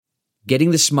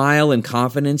Getting the smile and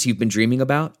confidence you've been dreaming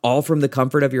about, all from the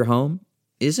comfort of your home,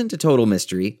 isn't a total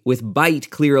mystery with Byte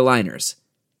clear aligners.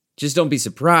 Just don't be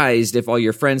surprised if all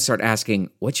your friends start asking,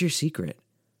 "What's your secret?"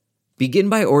 Begin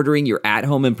by ordering your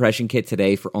at-home impression kit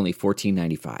today for only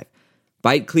 $14.95.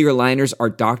 Byte clear aligners are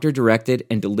doctor-directed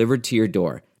and delivered to your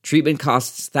door. Treatment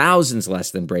costs thousands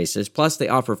less than braces, plus they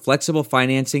offer flexible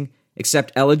financing,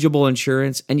 accept eligible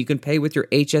insurance, and you can pay with your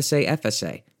HSA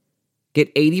FSA. Get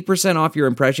 80% off your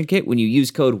impression kit when you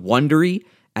use code WONDERY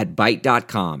at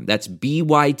Byte.com. That's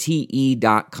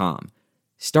BYTE.com.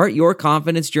 Start your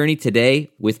confidence journey today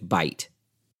with Byte.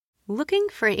 Looking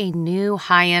for a new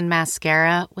high-end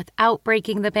mascara without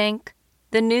breaking the bank?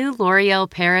 The new L'Oreal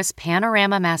Paris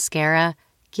Panorama Mascara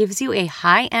gives you a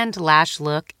high-end lash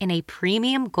look in a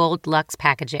premium gold luxe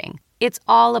packaging. It's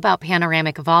all about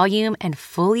panoramic volume and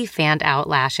fully fanned-out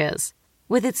lashes.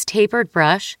 With its tapered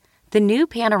brush, the new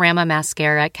Panorama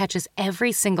Mascara catches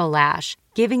every single lash,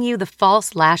 giving you the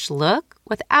false lash look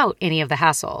without any of the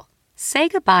hassle. Say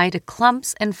goodbye to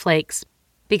clumps and flakes,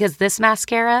 because this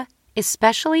mascara is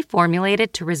specially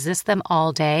formulated to resist them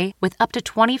all day with up to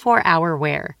 24-hour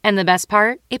wear. And the best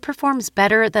part? It performs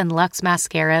better than Luxe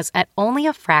mascaras at only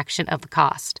a fraction of the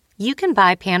cost. You can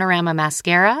buy Panorama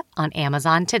Mascara on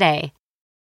Amazon today.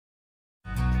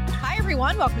 Hi,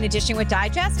 everyone. Welcome to Dishing with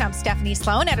Digest. I'm Stephanie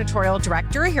Sloan, editorial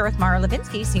director, here with Mara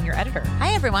Levinsky, senior editor.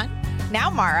 Hi, everyone. Now,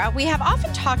 Mara, we have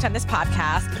often talked on this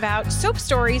podcast about soap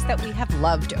stories that we have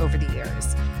loved over the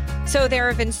years. So there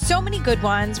have been so many good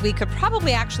ones, we could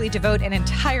probably actually devote an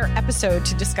entire episode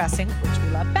to discussing which we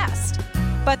love best.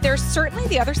 But there's certainly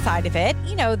the other side of it.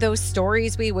 You know, those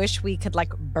stories we wish we could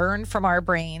burn from our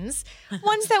brains,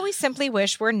 ones that we simply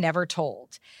wish were never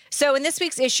told. So in this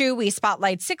week's issue, we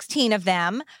spotlight 16 of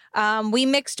them. We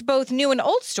mixed both new and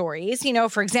old stories. You know,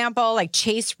 for example,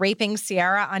 Chase raping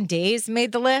Ciara on Days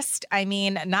made the list. I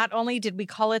mean, not only did we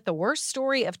call it the worst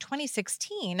story of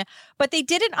 2016, but they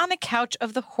did it on the couch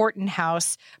of the Horton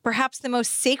house, perhaps the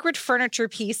most sacred furniture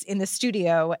piece in the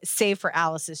studio, save for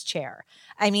Alice's chair.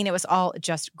 I mean, it was all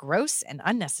just gross and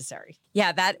unnecessary.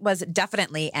 Yeah, that was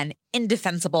definitely an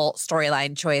indefensible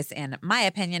storyline choice, in my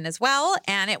opinion, as well.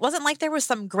 And it wasn't like there was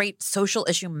some great social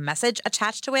issue message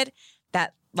attached to it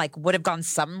that would have gone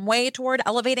some way toward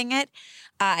elevating it.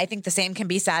 I think the same can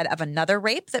be said of another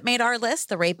rape that made our list,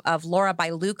 the rape of Laura by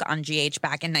Luke on GH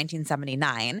back in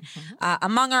 1979.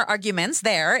 Among our arguments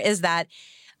there is that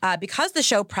because the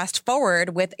show pressed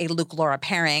forward with a Luke-Laura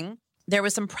pairing, there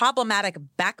was some problematic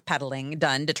backpedaling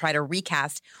done to try to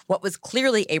recast what was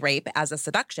clearly a rape as a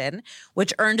seduction,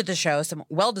 which earned the show some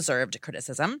well-deserved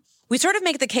criticism. We sort of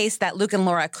make the case that Luke and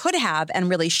Laura could have and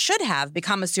really should have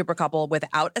become a super couple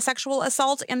without a sexual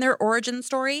assault in their origin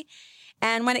story.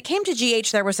 And when it came to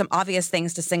GH, there were some obvious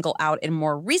things to single out in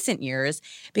more recent years,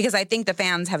 because I think the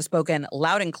fans have spoken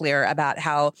loud and clear about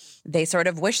how they sort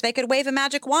of wish they could wave a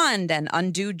magic wand and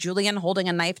undo Julian holding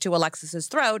a knife to Alexis's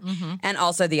throat, and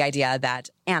also the idea that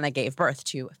Anna gave birth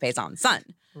to Faison's son.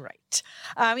 Right.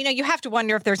 You have to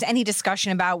wonder if there's any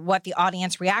discussion about what the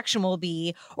audience reaction will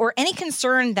be, or any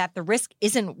concern that the risk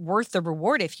isn't worth the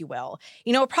reward, if you will.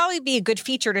 It'll probably be a good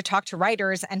feature to talk to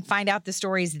writers and find out the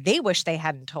stories they wish they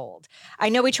hadn't told. I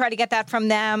know we try to get that from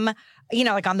them,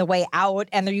 on the way out,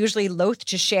 and they're usually loath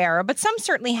to share, but some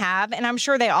certainly have, and I'm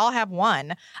sure they all have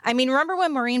one. I mean, remember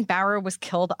when Maureen Bauer was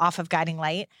killed off of Guiding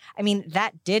Light? I mean,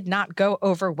 that did not go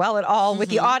over well at all with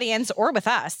the audience or with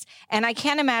us. And I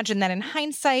can't imagine that in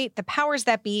hindsight, the powers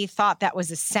that be thought that was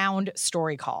a sound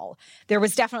story call. There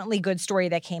was definitely good story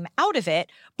that came out of it,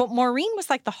 but Maureen was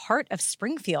like the heart of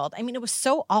Springfield. I mean, it was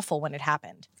so awful when it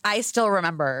happened. I still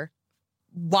remember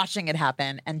watching it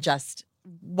happen and just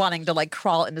wanting to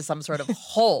crawl into some sort of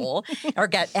hole or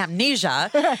get amnesia.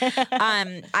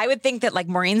 I would think that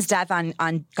Maureen's death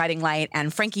on Guiding Light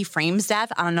and Frankie Frame's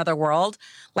death on Another World,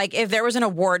 if there was an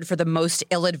award for the most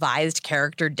ill-advised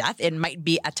character death, it might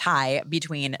be a tie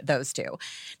between those two.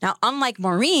 Now, unlike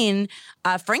Maureen,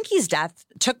 Frankie's death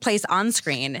took place on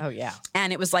screen. Oh, yeah.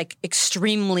 And it was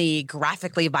extremely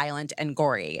graphically violent and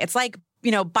gory. It's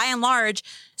by and large,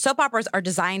 soap operas are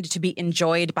designed to be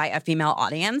enjoyed by a female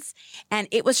audience. And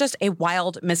it was just a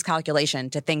wild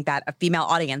miscalculation to think that a female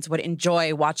audience would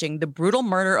enjoy watching the brutal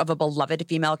murder of a beloved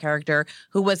female character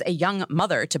who was a young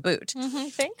mother to boot.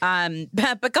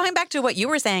 But going back to what you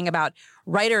were saying about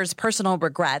writers' personal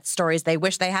regrets, stories they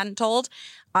wish they hadn't told,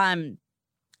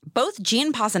 Both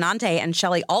Jean Passanante and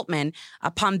Shelley Altman,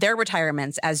 upon their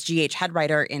retirements as GH head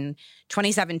writer in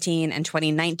 2017 and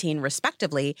 2019,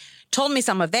 respectively, told me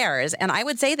some of theirs. And I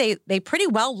would say they pretty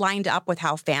well lined up with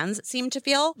how fans seem to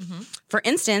feel. Mm-hmm. For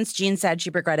instance, Jean said she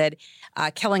regretted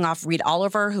killing off Reed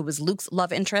Oliver, who was Luke's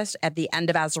love interest at the end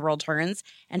of As the World Turns.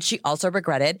 And she also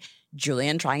regretted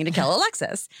Julian trying to kill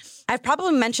Alexis. I've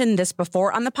probably mentioned this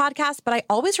before on the podcast, but I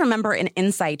always remember an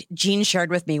insight Jean shared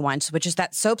with me once, which is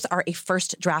that soaps are a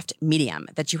first draft medium,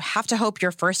 that you have to hope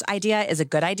your first idea is a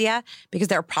good idea because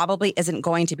there probably isn't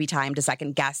going to be time to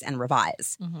second guess and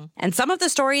revise. Mm-hmm. And some of the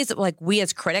stories, like we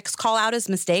as critics call out as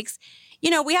mistakes,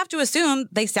 we have to assume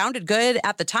they sounded good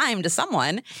at the time to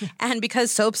someone. And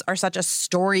because soaps are such a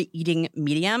story-eating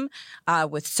medium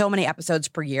with so many episodes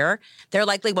per year, there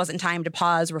likely wasn't time to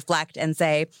pause, reflect, and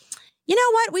say, you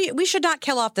know what, we should not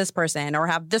kill off this person or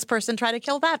have this person try to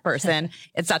kill that person,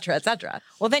 et cetera, et cetera.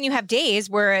 Well, then you have days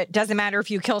where it doesn't matter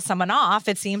if you kill someone off.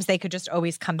 It seems they could just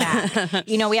always come back.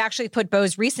 We actually put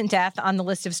Beau's recent death on the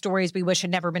list of stories we wish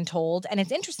had never been told. And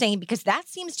it's interesting because that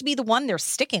seems to be the one they're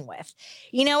sticking with.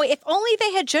 If only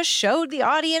they had just showed the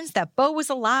audience that Beau was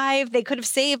alive, they could have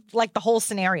saved the whole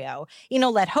scenario.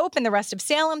 Let Hope and the rest of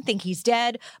Salem think he's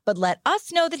dead, but let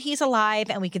us know that he's alive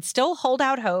and we could still hold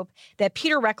out hope that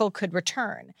Peter Reckell could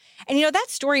return. And, that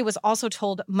story was also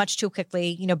told much too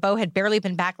quickly. Beau had barely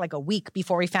been back a week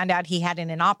before we found out he had an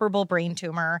inoperable brain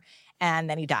tumor, and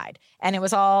then he died. And it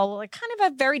was all kind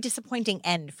of a very disappointing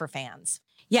end for fans.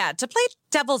 Yeah, to play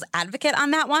devil's advocate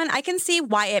on that one, I can see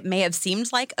why it may have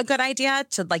seemed like a good idea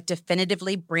to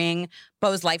definitively bring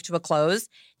Beau's life to a close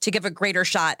to give a greater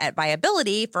shot at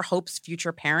viability for Hope's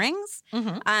future pairings.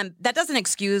 Mm-hmm. That doesn't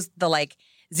excuse the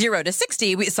 0 to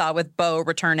 60 we saw with Beau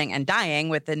returning and dying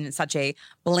within such a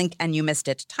blink and you missed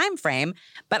it time frame.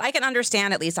 But I can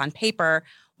understand, at least on paper,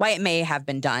 why it may have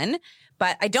been done.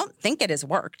 But I don't think it has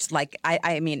worked.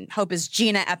 I mean, Hope is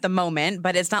Gina at the moment,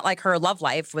 but it's not like her love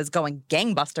life was going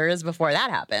gangbusters before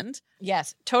that happened.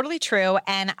 Yes, totally true.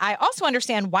 And I also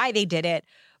understand why they did it.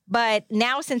 But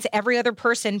now, since every other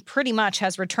person pretty much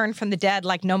has returned from the dead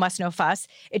like no muss, no fuss,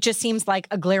 it just seems like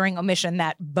a glaring omission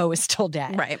that Beau is still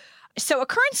dead. Right. So a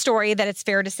current story that it's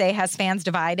fair to say has fans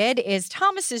divided is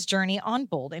Thomas's journey on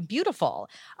Bold and Beautiful.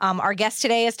 Our guest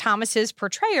today is Thomas's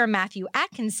portrayer, Matthew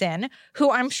Atkinson,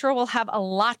 who I'm sure will have a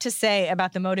lot to say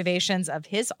about the motivations of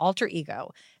his alter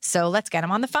ego. So let's get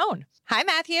him on the phone. Hi,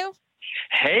 Matthew.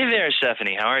 Hey there,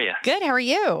 Stephanie. How are you? Good. How are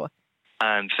you?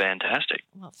 I'm fantastic.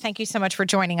 Well, thank you so much for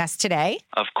joining us today.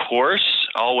 Of course,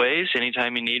 always.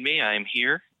 Anytime you need me, I'm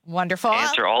here. Wonderful.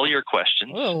 Answer all your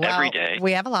questions every day.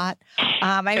 We have a lot.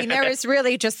 There is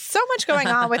really just so much going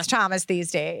on with Thomas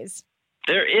these days.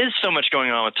 There is so much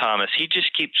going on with Thomas. He just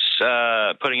keeps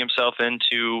putting himself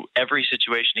into every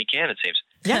situation he can, it seems.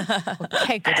 Yeah.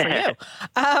 Okay, good for you.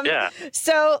 Yeah.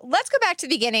 So let's go back to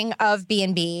the beginning of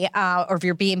B&B or of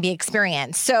your B&B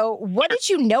experience. So what did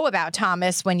you know about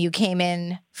Thomas when you came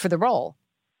in for the role?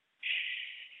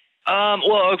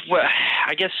 Well,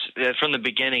 I guess from the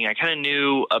beginning, I kind of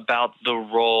knew about the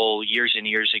role years and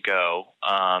years ago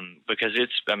because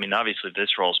obviously this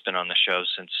role's been on the show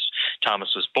since Thomas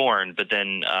was born, but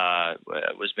then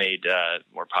was made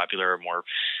more popular, more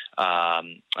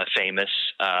famous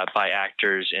by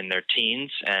actors in their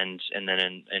teens and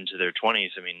then into their 20s.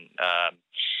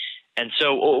 And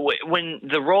so when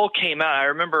the role came out, I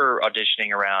remember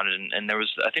auditioning around, and there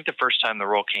was, I think the first time the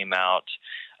role came out,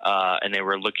 and they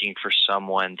were looking for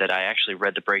someone that I actually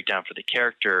read the breakdown for the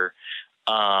character,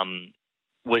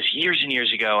 was years and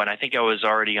years ago. And I think I was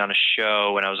already on a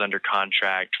show and I was under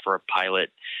contract for a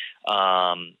pilot.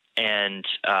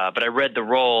 But I read the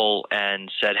role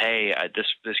and said, hey,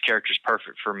 this character's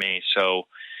perfect for me. So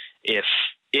if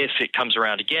it comes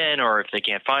around again, or if they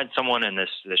can't find someone and this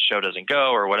show doesn't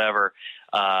go or whatever,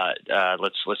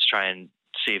 let's try and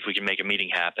see if we can make a meeting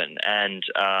happen. And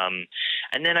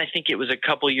then I think it was a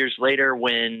couple years later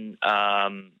when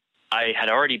I had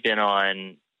already been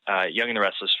on Young and the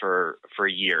Restless for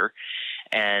a year.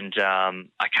 And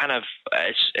I kind of,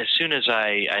 as soon as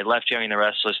I left Young and the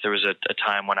Restless, there was a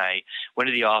time when I went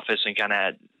to the office and kind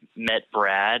of met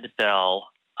Brad Bell,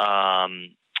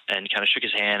 and kind of shook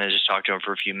his hand and just talked to him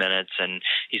for a few minutes. And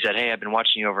he said, hey, I've been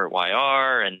watching you over at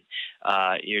YR, and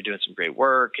you're doing some great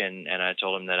work. And I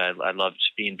told him that I loved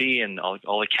B&B and all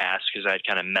the cast because I had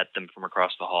kind of met them from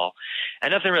across the hall.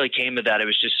 And nothing really came of that. It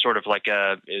was just sort of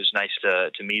it was nice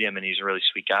to meet him, and he's a really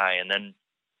sweet guy. And then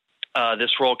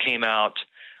this role came out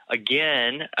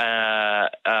again,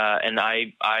 and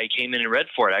I came in and read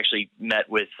for it. I actually met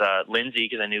with Lindsay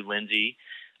because I knew Lindsay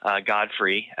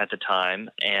Godfrey at the time,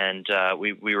 and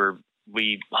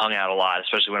we hung out a lot,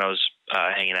 especially when I was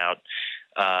hanging out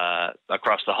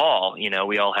across the hall.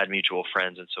 We all had mutual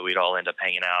friends, and so we'd all end up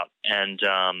hanging out. And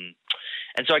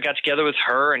so I got together with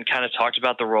her and kind of talked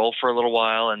about the role for a little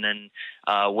while, and then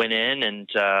went in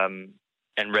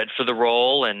and read for the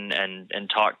role and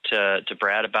talked to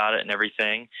Brad about it and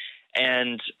everything.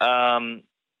 And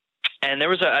there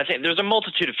was I think there was a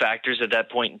multitude of factors at that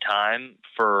point in time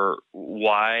for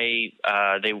why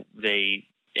they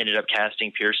ended up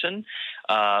casting Pearson,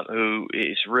 who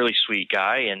is a really sweet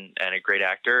guy and a great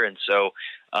actor. And so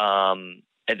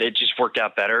it just worked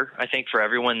out better, I think, for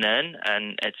everyone then.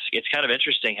 And it's kind of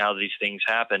interesting how these things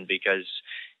happen, because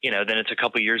then it's a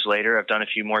couple years later, I've done a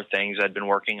few more things. I'd been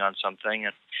working on something,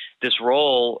 and this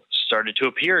role started to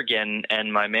appear again.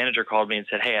 And my manager called me and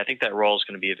said, "Hey, I think that role is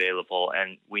going to be available,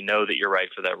 and we know that you're right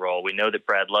for that role. We know that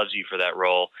Brad loves you for that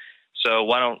role. So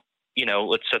why don't,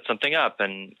 let's set something up."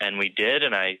 And we did,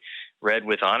 and I read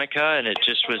with Annika, and it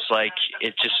just was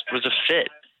a fit.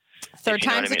 Third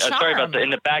time's a charm. Sorry about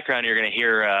in the background, you're going to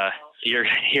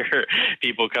hear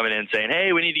people coming in saying,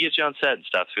 "Hey, we need to get you on set and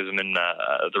stuff," because I'm in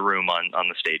the room on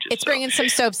the stages. It's bringing some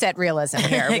soap set realism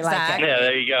here. We like it. Yeah,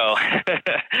 there you go.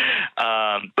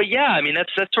 But yeah, I mean,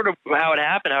 that's sort of how it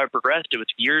happened, how it progressed. It was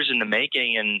years in the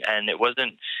making, and it was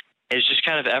just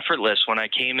kind of effortless when I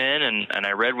came in and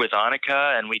I read with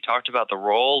Annika and we talked about the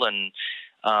role, and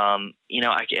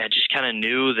I just kind of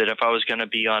knew that if I was going to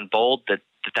be on Bold,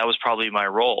 that was probably my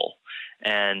role.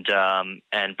 And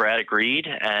Brad agreed,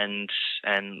 and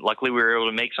luckily we were able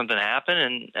to make something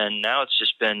happen, and now it's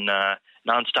just been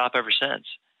nonstop ever since.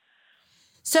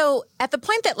 So at the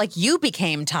point that you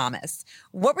became Thomas,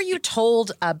 what were you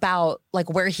told about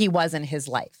where he was in his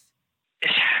life?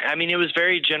 I mean, it was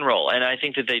very general, and I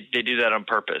think that they do that on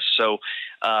purpose. So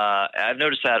I've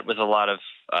noticed that with a lot of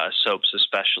soaps,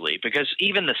 especially because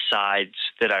even the sides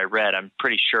that I read, I'm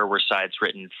pretty sure were sides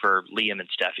written for Liam and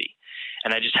Steffi.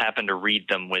 And I just happened to read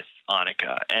them with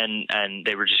Annika, and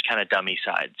they were just kind of dummy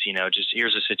sides, just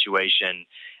here's a situation,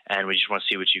 and we just want to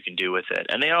see what you can do with it.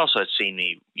 And they also had seen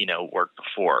me, work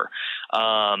before,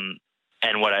 and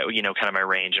what I, kind of my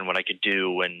range and what I could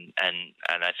do, and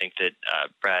I think that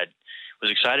Brad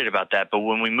was excited about that. But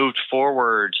when we moved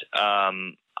forward, I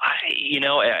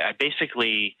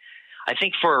basically, I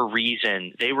think for a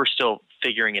reason, they were still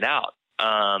figuring it out.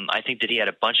 I think that he had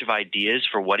a bunch of ideas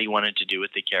for what he wanted to do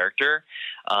with the character,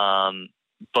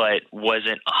 but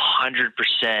wasn't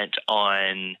 100%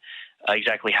 on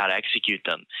exactly how to execute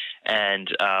them.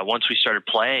 And once we started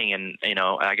playing, and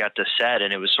I got to set,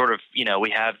 and it was sort of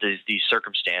we have these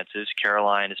circumstances.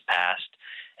 Caroline is passed,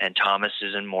 and Thomas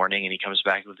is in mourning, and he comes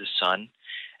back with his son.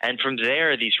 And from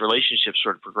there, these relationships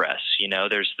sort of progress.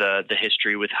 There's the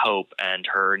history with Hope and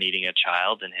her needing a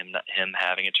child, and him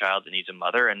having a child that needs a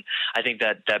mother. And I think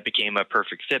that became a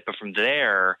perfect fit. But from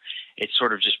there, it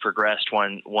sort of just progressed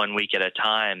one week at a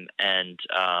time. And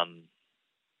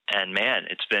man,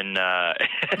 it's been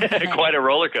quite a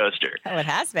roller coaster. Oh, it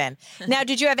has been. Now,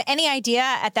 did you have any idea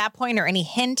at that point, or any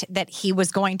hint that he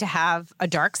was going to have a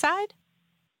dark side?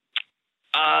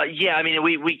 Yeah, I mean,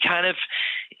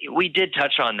 we did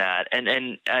touch on that,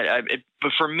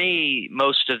 but for me,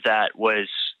 most of that was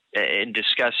in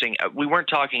discussing. We weren't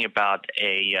talking about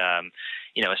a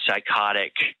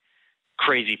psychotic,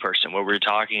 crazy person. What we're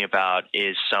talking about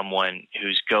is someone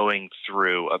who's going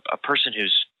through a person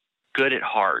who's good at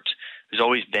heart, who's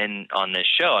always been on this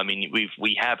show. I mean,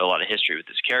 we have a lot of history with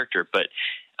this character, but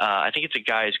I think it's a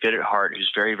guy who's good at heart,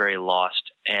 who's very, very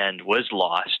lost, and was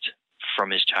lost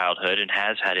from his childhood and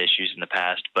has had issues in the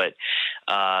past, but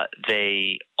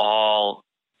they all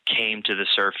came to the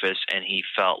surface, and he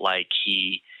felt like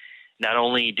he not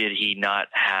only did he not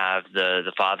have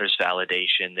the father's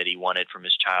validation that he wanted from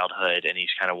his childhood, and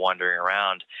he's kind of wandering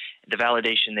around, the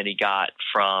validation that he got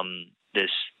from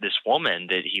this woman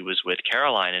that he was with,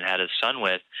 Caroline, and had a son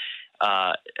with,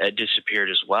 disappeared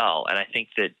as well. And I think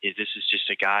that this is just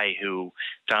a guy who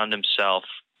found himself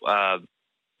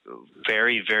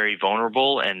very, very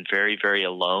vulnerable and very, very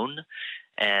alone,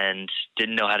 and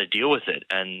didn't know how to deal with it.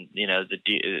 And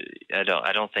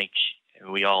I don't think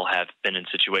we all have been in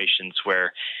situations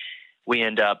where we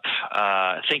end up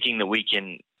thinking that we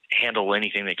can handle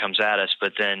anything that comes at us,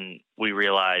 but then we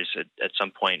realize at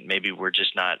some point maybe we're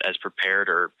just not as prepared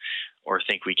or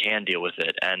think we can deal with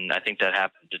it. And I think that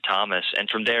happened to Thomas, and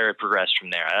from there it progressed from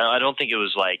there. I don't think it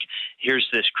was like, here's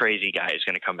this crazy guy who's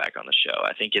going to come back on the show.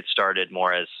 I think it started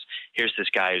more as, here's this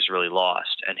guy who's really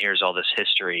lost, and here's all this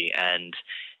history, and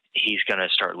he's going to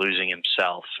start losing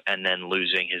himself, and then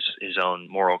losing his own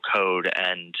moral code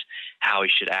and how he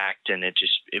should act. And it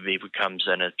becomes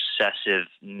an obsessive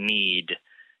need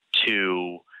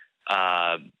to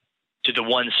the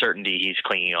one certainty he's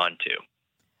clinging on to.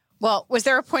 Well, was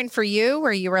there a point for you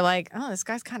where you were like, oh, this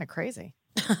guy's kind of crazy?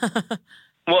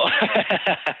 Well,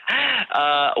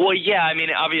 well, yeah. I mean,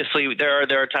 obviously, there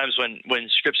are times when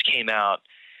scripts came out.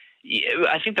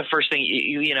 I think the first thing,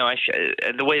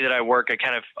 the way that I work,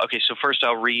 so first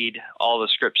I'll read all the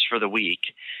scripts for the week,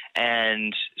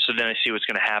 and so then I see what's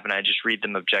going to happen. I just read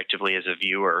them objectively as a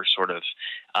viewer, sort of.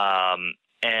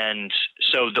 And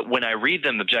so when I read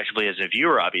them objectively as a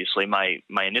viewer, obviously my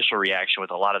initial reaction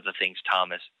with a lot of the things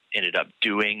Thomas ended up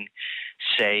doing,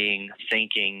 saying,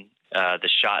 thinking, the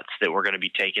shots that were going to be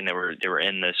taken that were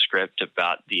in the script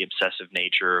about the obsessive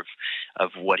nature of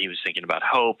what he was thinking about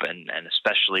Hope, and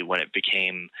especially when it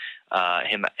became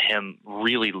him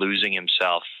really losing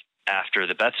himself after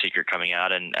the Beth Secret coming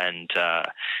out, and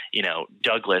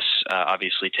Douglas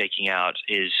obviously taking out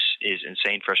his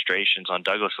insane frustrations on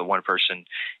Douglas, the one person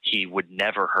he would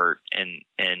never hurt in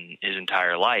his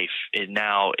entire life. It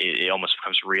almost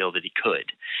becomes real that he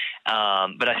could.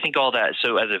 But I think all that.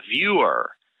 So as a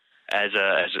viewer, as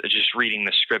just reading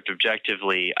the script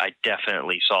objectively, I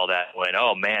definitely saw that and went,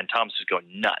 oh man, Thomas is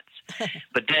going nuts.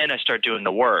 But then I start doing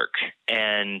the work,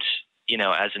 and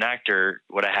as an actor,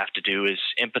 what I have to do is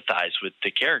empathize with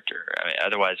the character. I mean,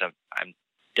 otherwise, I'm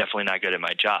definitely not good at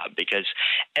my job, because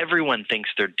everyone thinks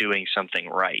they're doing something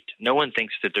right. No one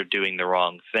thinks that they're doing the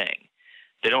wrong thing.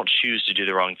 They don't choose to do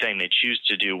the wrong thing. They choose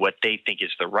to do what they think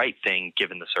is the right thing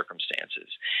given the circumstances.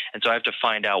 And so I have to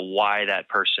find out why that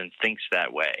person thinks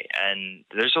that way. And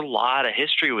there's a lot of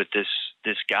history with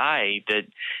this guy that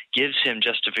gives him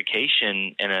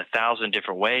justification in 1,000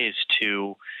 different ways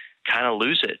to kind of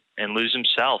lose it and lose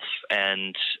himself.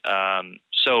 And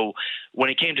so when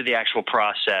it came to the actual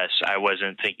process, I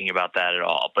wasn't thinking about that at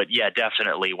all. But yeah,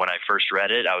 definitely when I first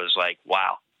read it, I was like,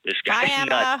 wow, this guy's Bye,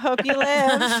 nuts. Emma. Hope you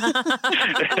live.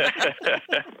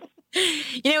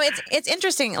 It's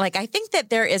interesting. Like, I think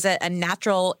that there is a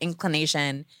natural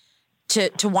inclination to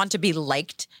want to be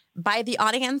liked by the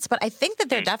audience, but I think that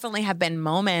there definitely have been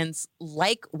moments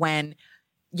like when,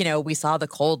 we saw the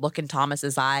cold look in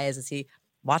Thomas's eyes as he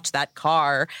watched that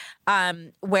car,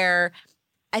 where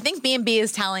I think B&B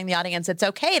is telling the audience it's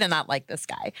okay to not like this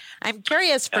guy. I'm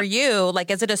curious for you,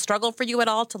 like, is it a struggle for you at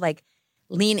all to like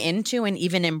lean into and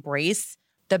even embrace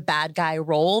the bad guy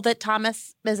role that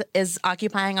Thomas is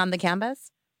occupying on the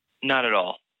canvas? Not at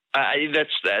all.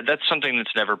 That's something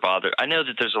that's never bothered. I know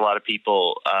that there's a lot of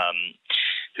people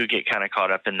who get kind of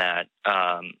caught up in that.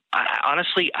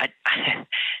 Honestly,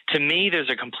 to me, there's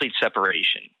a complete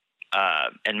separation.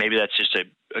 And maybe that's just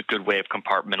a good way of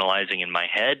compartmentalizing in my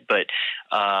head. But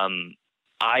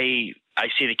I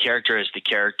see the character as the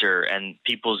character, and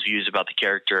people's views about the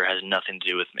character has nothing to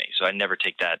do with me. So I never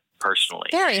take that personally.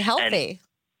 Very healthy.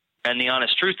 And the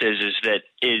honest truth is that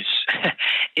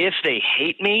if they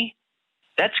hate me,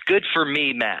 that's good for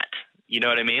me, Matt. You know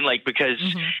what I mean? Like, because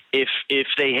if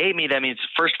they hate me, that means,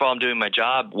 first of all, I'm doing my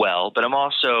job well, but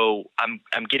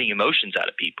I'm getting emotions out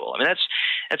of people. I mean,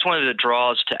 that's one of the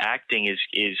draws to acting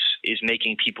is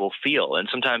making people feel. And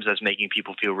sometimes that's making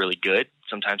people feel really good.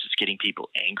 Sometimes it's getting people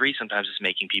angry. Sometimes it's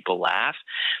making people laugh.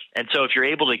 And so if you're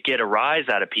able to get a rise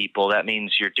out of people, that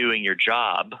means you're doing your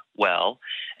job well.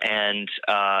 And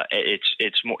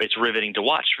it's riveting to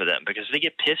watch for them, because if they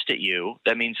get pissed at you,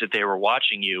 that means that they were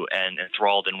watching you and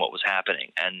enthralled in what was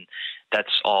happening. And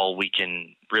that's all we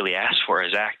can really ask for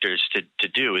as actors to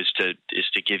do is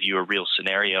to give you a real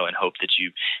scenario and hope that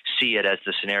you see it as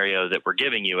the scenario that we're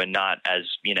giving you, and not as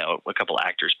a couple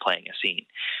actors playing a scene.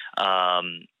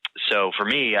 So for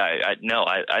me, I'd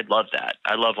love that.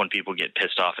 I love when people get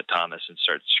pissed off at Thomas and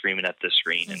start screaming at the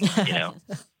screen, and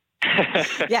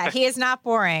Yeah, he is not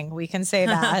boring. We can say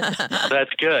that.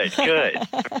 That's good. Good.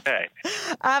 Okay.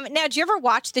 Now, do you ever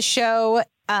watch the show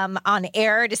on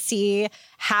air to see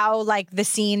how, like, the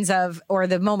scenes or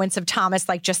the moments of Thomas,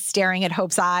 like, just staring at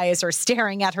Hope's eyes or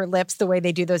staring at her lips, the way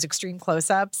they do those extreme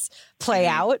close-ups, play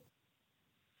out?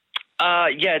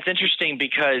 Yeah, it's interesting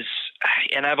because,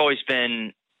 and I've always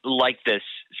been like this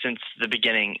since the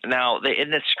beginning. Now,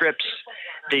 in the scripts,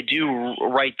 they do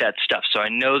write that stuff, so I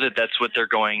know that that's what they're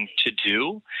going to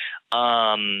do.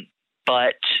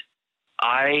 But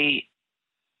I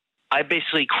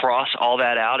basically cross all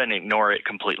that out and ignore it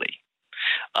completely.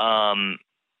 And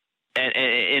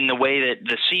in the way that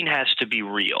the scene has to be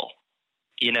real,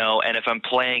 and if I'm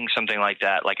playing something like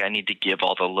that, like I need to give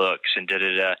all the looks and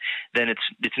then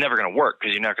it's never going to work,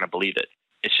 because you're not going to believe it.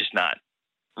 It's just not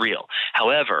real.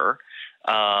 However,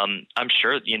 I'm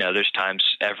sure, there's times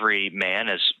every man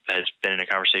has been in a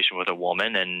conversation with a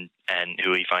woman and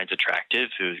who he finds attractive,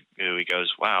 who he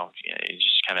goes, wow, he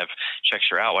just kind of checks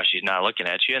her out while she's not looking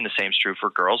at you. And the same's true for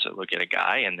girls that look at a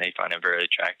guy and they find him very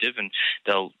attractive, and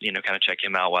they'll, kind of check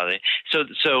him out while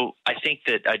so I think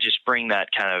that I just bring that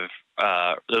kind of,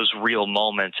 those real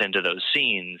moments into those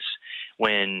scenes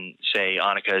when, say,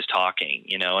 Annika is talking,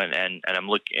 and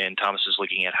and Thomas is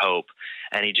looking at Hope,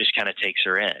 and he just kind of takes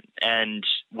her in. And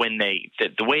when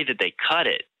the way that they cut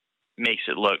it makes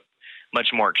it look much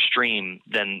more extreme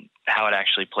than how it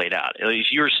actually played out. At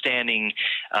least you're standing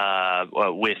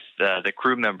with the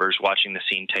crew members watching the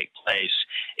scene take place.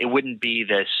 It wouldn't be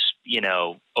this,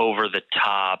 over the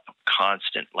top,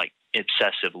 constant, like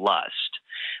obsessive lust.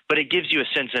 But it gives you a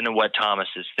sense into what Thomas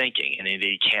is thinking, and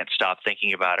he can't stop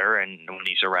thinking about her, and when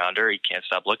he's around her, he can't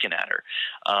stop looking at her.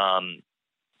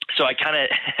 So I kind of,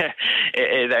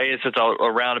 I guess it's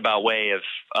a roundabout way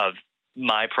of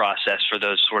my process for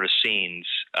those sort of scenes,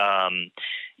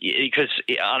 because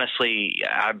honestly,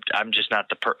 I'm just not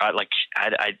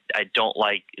I don't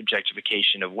like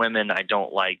objectification of women. I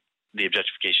don't like the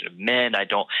objectification of men. I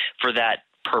don't for that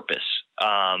purpose.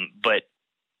 But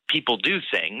people do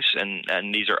things,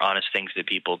 and these are honest things that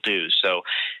people do. So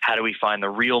how do we find the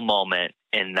real moment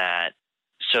in that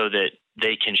so that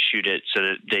they can shoot it, so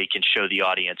that they can show the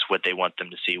audience what they want them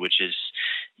to see, which is,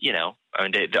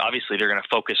 obviously they're going to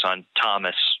focus on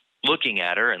Thomas looking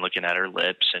at her and looking at her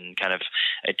lips and kind of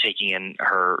taking in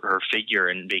her figure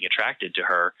and being attracted to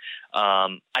her.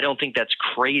 I don't think that's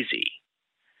crazy.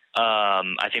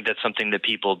 I think that's something that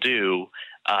people do,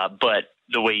 but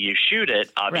the way you shoot it,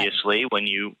 obviously, right, when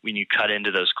you cut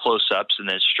into those close-ups and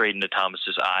then straight into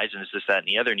Thomas's eyes and it's this, that, and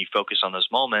the other, and you focus on those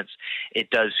moments, it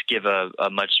does give a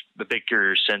much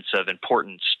bigger sense of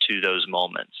importance to those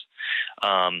moments,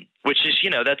 which is,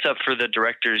 that's up for the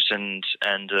directors and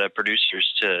the producers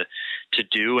to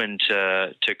do and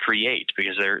to create,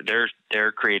 because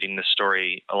they're creating the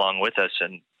story along with us,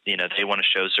 and they want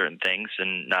to show certain things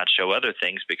and not show other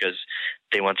things because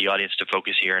they want the audience to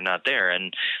focus here and not there.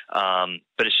 And,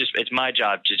 but it's my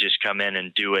job to just come in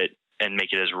and do it and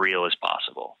make it as real as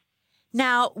possible.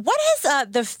 Now, what has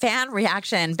the fan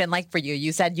reaction been like for you?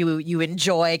 You said you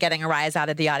enjoy getting a rise out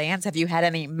of the audience. Have you had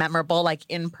any memorable,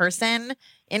 in-person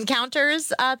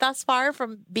encounters thus far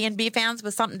from B&B fans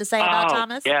with something to say about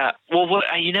Thomas? Yeah. Well, what's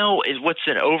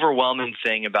an overwhelming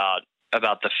thing about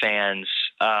the fans,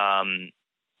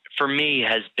 for me,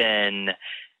 has been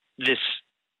this.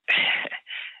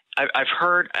 I've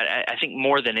heard, I think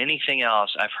more than anything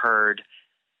else, I've heard,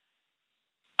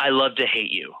 I love to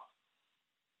hate you.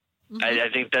 Mm-hmm. I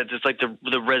think that it's like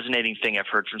the resonating thing I've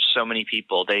heard from so many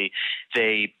people. They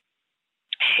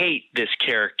hate this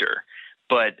character,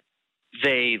 but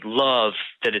they love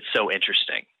that it's so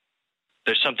interesting.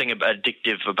 There's something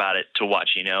addictive about it to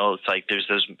watch. It's like there's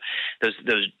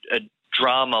those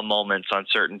drama moments on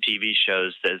certain TV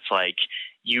shows that it's like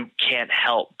you can't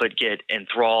help but get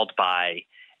enthralled by,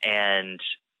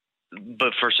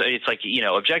 but it's like,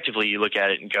 objectively you look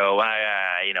at it and go,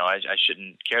 I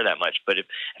shouldn't care that much. But if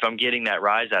I'm getting that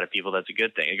rise out of people, that's a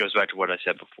good thing. It goes back to what I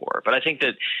said before. But I think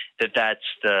that's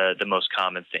the most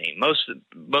common thing.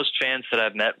 Most fans that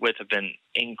I've met with have been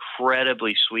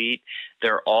incredibly sweet.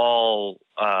 They're all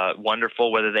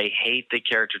wonderful, whether they hate the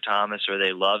character Thomas or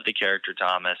they love the character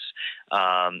Thomas.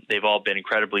 They've all been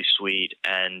incredibly sweet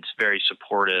and very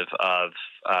supportive of,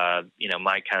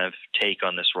 my kind of take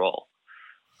on this role.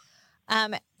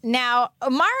 Now,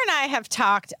 Omar and I have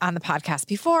talked on the podcast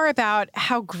before about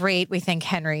how great we think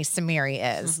Henry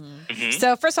Samiri is. Mm-hmm. Mm-hmm.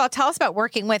 So first of all, tell us about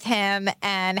working with him,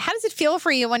 and how does it feel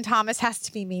for you when Thomas has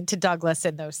to be mean to Douglas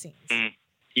in those scenes? Mm-hmm.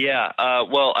 Yeah.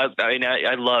 Well,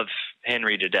 I love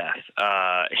Henry to death.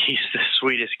 He's the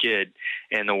sweetest kid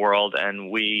in the world. And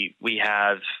we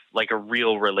have like a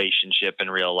real relationship in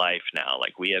real life now.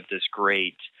 Like we have this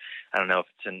great, I don't know if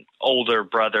it's an older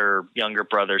brother, younger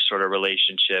brother sort of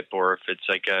relationship, or if it's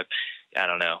like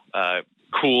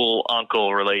cool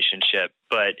uncle relationship.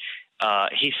 But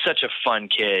he's such a fun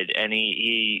kid, and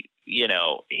he's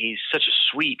such a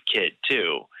sweet kid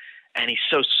too. And he's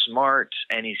so smart,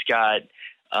 and he's got,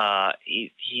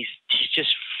 he's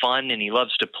just fun, and he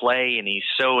loves to play, and he's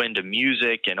so into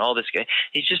music and all this.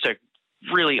 He's just a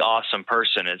really awesome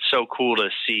person. It's so cool to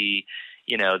see,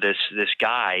 this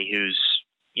guy who's,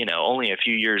 only a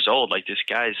few years old. Like this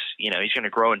guy's, he's going to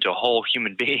grow into a whole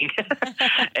human being.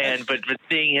 but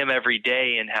seeing him every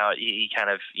day and how he kind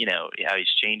of, how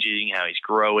he's changing, how he's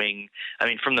growing. I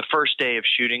mean, from the first day of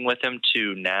shooting with him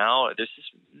to now, there's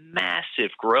this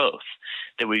massive growth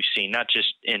that we've seen, not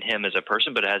just in him as a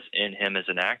person, but as in him as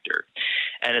an actor.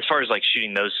 And as far as like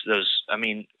shooting those, I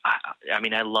mean,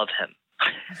 I love him.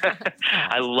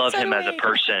 I love him as a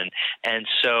person. And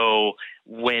so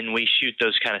when we shoot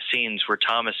those kind of scenes where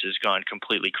Thomas has gone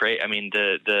completely crazy, I mean,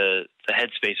 the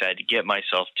headspace I had to get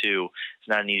myself to is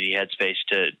not an easy headspace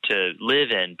to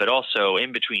live in, but also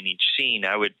in between each scene,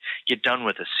 I would get done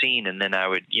with a scene and then I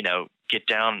would, get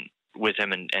down with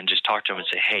him and just talk to him and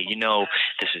say, hey,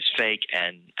 this is fake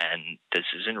and this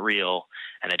isn't real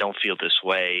and I don't feel this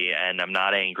way and I'm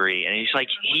not angry. And he's like,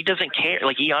 he doesn't care.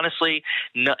 Like he honestly,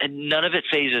 none of it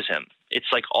phases him.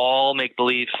 It's like all make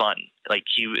believe fun. Like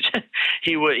he would,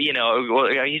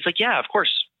 he's like, yeah, of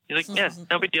course. He's like, yeah,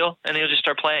 no big deal. And he'll just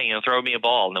start playing, throw me a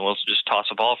ball and then we'll just toss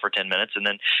a ball for 10 minutes. And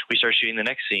then we start shooting the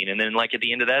next scene. And then like at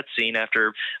the end of that scene,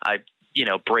 after I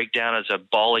break down as a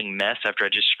bawling mess after I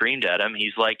just screamed at him.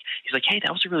 He's like, hey, that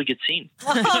was a really good scene.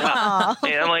 And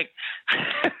I'm like,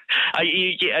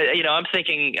 I'm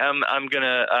thinking,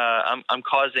 I'm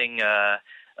causing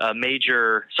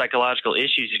major psychological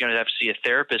issues. He's going to have to see a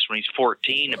therapist when he's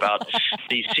 14 about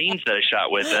these scenes that I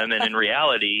shot with him. And in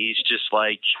reality, he's just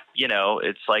like,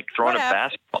 it's like throwing a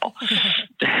basketball.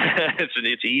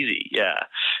 It's easy. Yeah.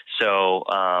 So,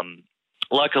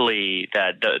 luckily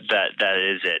that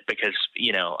is it because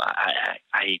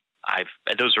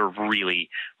those are really,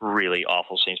 really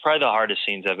awful scenes. Probably the hardest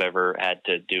scenes I've ever had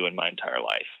to do in my entire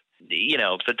life.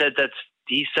 But that's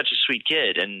he's such a sweet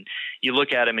kid, and you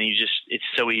look at him and it's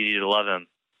so easy to love him.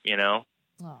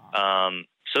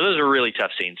 So those are really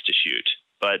tough scenes to shoot.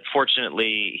 But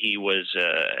fortunately, he was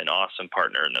an awesome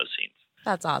partner in those scenes.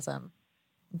 That's awesome.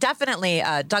 Definitely,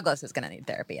 Douglas is going to need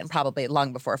therapy, and probably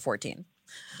long before 14.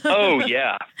 Oh,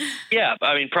 yeah. Yeah.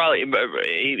 I mean, probably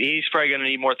he's probably going to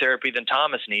need more therapy than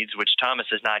Thomas needs, which Thomas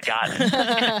has not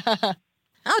gotten.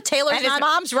 Oh, Taylor's and his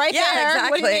mom's right there.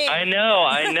 Exactly. What do you mean? I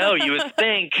know. You would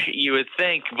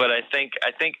think, but I think,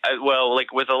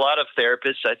 like with a lot of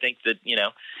therapists, I think that,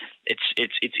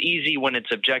 it's easy when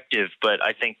it's objective, but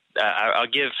I think I'll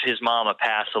give his mom a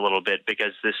pass a little bit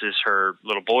because this is her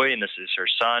little boy and this is her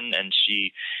son. And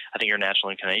I think her natural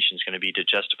inclination is going to be to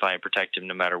justify and protect him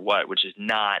no matter what, which is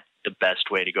not the best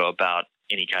way to go about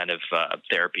any kind of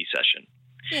therapy session.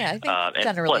 Yeah, I think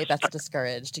generally that's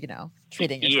discouraged,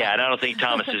 treating your Yeah, child. and I don't think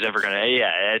Thomas is ever going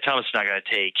to, Thomas is not going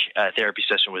to take a therapy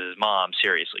session with his mom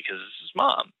seriously because it's his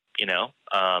mom,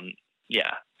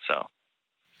 so.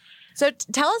 So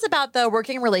tell us about the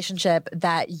working relationship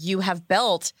that you have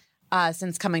built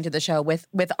since coming to the show with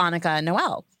Annika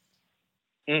Noelle.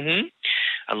 Mm-hmm.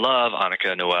 I love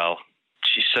Annika Noelle.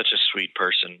 She's such a sweet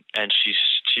person, and she's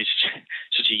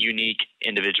such a unique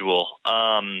individual.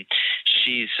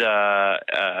 She's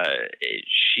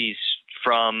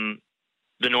from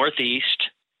the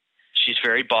Northeast. She's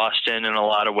very Boston in a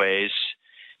lot of ways.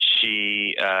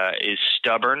 She is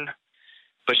stubborn,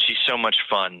 but she's so much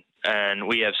fun, and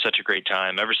we have such a great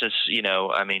time. Ever since,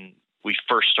 we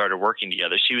first started working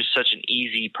together, she was such an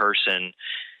easy person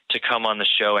to come on the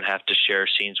show and have to share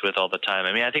scenes with all the time.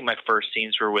 I mean, I think my first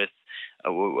scenes were with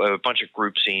a bunch of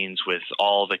group scenes with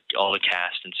all the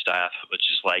cast and staff, which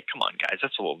is like, come on, guys,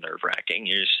 that's a little nerve wracking.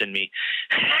 You're just sending me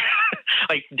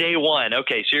like day one.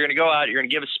 Okay, so you're going to go out, you're going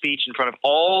to give a speech in front of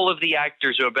all of the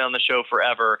actors who have been on the show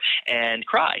forever and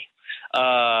cry.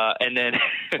 And then,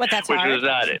 But that's which hard. was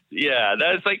not it. Yeah,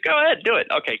 that's like, go ahead, do it.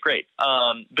 Okay, great.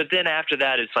 But then after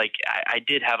that, it's like I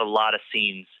did have a lot of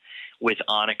scenes with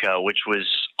Annika, which was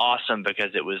awesome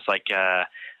because it was like I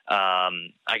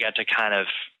got to kind of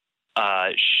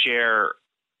share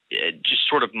just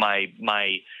sort of my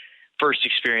first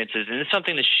experiences, and it's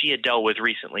something that she had dealt with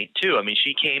recently too. I mean,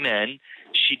 she came in,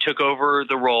 she took over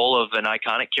the role of an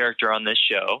iconic character on this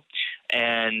show,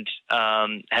 and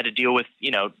had to deal with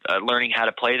learning how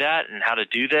to play that and how to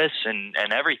do this and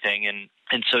everything, and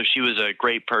so she was a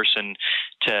great person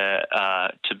to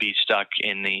be stuck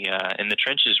in the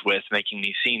trenches with making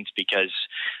these scenes because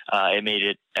it made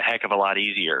it a heck of a lot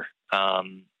easier.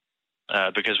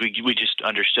 Because we just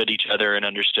understood each other and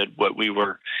understood what we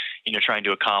were, trying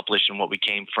to accomplish and what we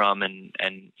came from, and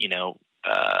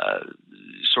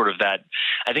sort of that.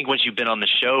 I think once you've been on the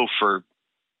show for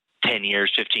 10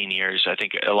 years, 15 years, I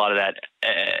think a lot of that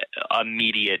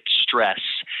immediate stress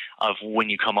of when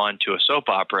you come on to a soap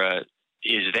opera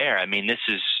is there. I mean,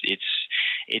 it's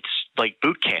like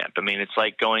boot camp. I mean, it's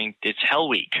like it's Hell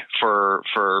Week for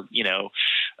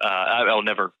I'll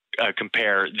never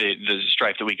compare the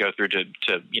strife that we go through to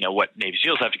what Navy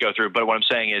SEALs have to go through. But what I'm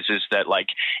saying is that like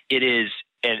it is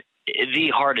the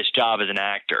hardest job as an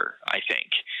actor, I think,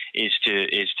 is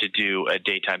to do a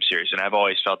daytime series. And I've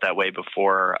always felt that way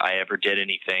before I ever did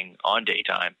anything on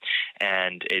daytime.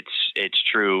 And it's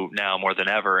true now more than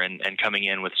ever. And coming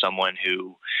in with someone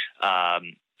who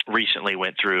recently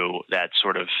went through that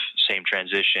sort of same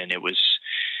transition,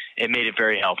 it made it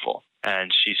very helpful.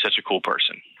 And she's such a cool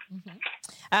person.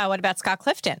 Mm-hmm. What about Scott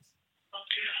Clifton?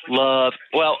 Well,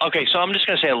 okay, so I'm just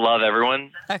going to say I love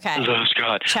everyone. Okay. I love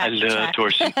Scott. Check, I love check.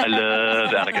 Torsten. I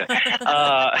love Annika.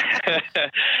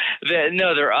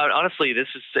 Honestly,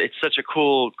 it's such a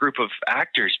cool group of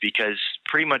actors because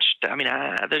pretty much, I mean,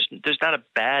 there's not a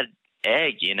bad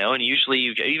egg, you know, and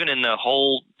usually even in the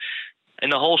whole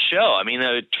show, I mean,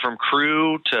 from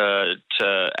crew to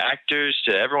actors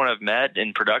to everyone I've met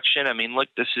in production. I mean, look,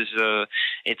 it's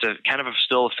a kind of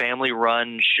still a family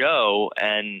run show,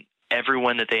 and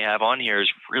everyone that they have on here is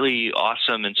really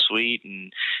awesome and sweet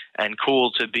and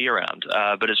cool to be around.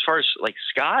 But as far as like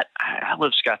Scott, I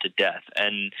love Scott to death.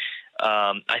 And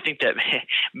I think that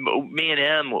me and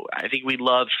him, I think we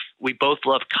both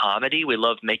love comedy. We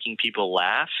love making people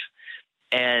laugh.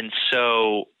 And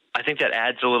so I think that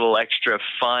adds a little extra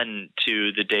fun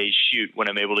to the day's shoot when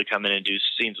I'm able to come in and do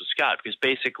scenes with Scott, because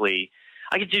basically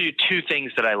I get to do two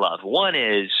things that I love.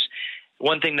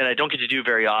 One thing that I don't get to do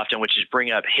very often, which is bring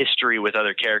up history with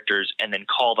other characters and then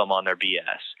call them on their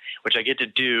BS, which I get to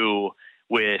do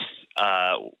with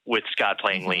Scott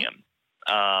playing Liam.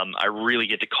 I really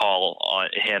get to call on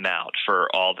him out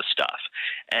for all the stuff.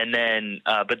 And then,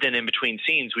 but then in between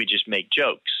scenes, we just make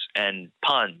jokes and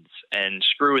puns and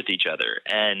screw with each other.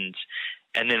 And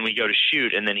then we go to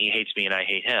shoot, and then he hates me and I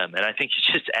hate him. And I think it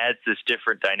just adds this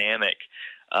different dynamic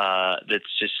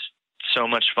that's just so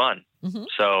much fun. Mm-hmm.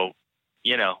 So,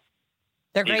 you know,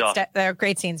 they're great. They're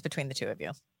great scenes between the two of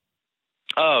you.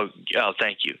 Oh,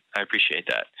 thank you. I appreciate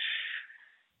that.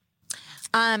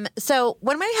 So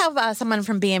when we have someone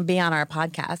from B&B on our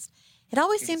podcast, it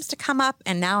always seems to come up,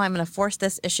 and now I'm going to force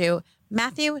this issue.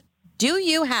 Matthew, do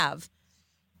you have,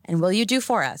 and will you do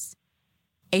for us,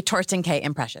 a Torsten K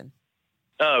impression?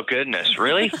 Oh, goodness.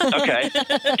 Really? Okay.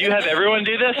 Do you have everyone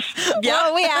do this? Yeah.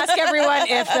 Well, we ask everyone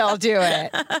if they'll do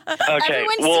it. Okay.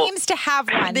 Everyone seems to have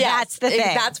one. Yes, that's the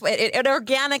thing. That's what it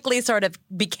organically sort of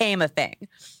became a thing.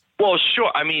 Well,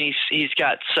 sure. I mean, he's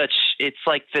got such. It's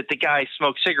like that the guy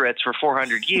smoked cigarettes for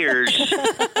 400 years,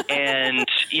 and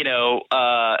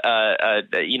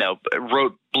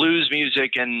wrote blues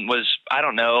music and was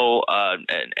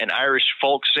an Irish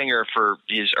folk singer for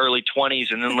his early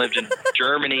 20s, and then lived in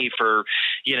Germany for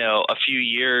a few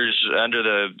years under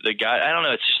the guy. I don't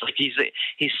know. It's just like he's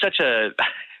such a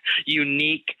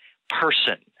unique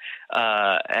person.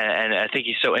 And I think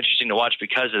he's so interesting to watch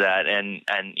because of that. And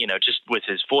just with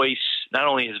his voice, not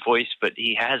only his voice, but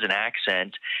he has an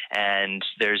accent, and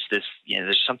there's this,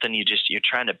 there's something you're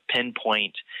trying to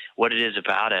pinpoint what it is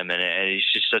about him. And he's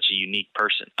just such a unique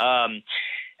person.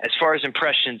 As far as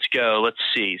impressions go, let's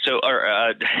see. So,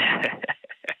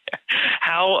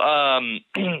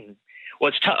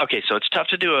 so it's tough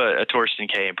to do a Torsten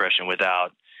K impression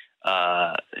without,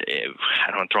 I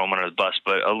don't want to throw him under the bus,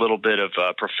 but a little bit of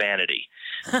profanity.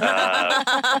 Do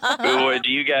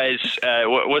you guys?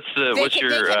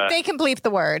 They can bleep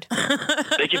the word.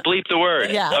 They can bleep the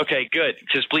word. Yeah. Okay, good.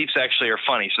 Because bleeps actually are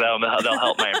funny, so that'll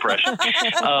help my impression.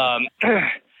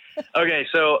 Okay,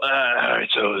 so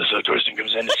Torsten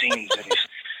comes into scenes and he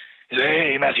says,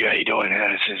 "Hey Matthew, how you doing?"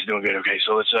 He's doing good. Okay,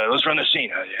 so let's run the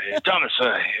scene. Thomas,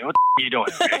 what the are you doing?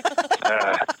 Okay.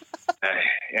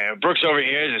 Brooks over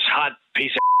here is this hot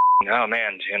piece of oh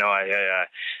man,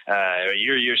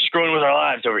 you're screwing with our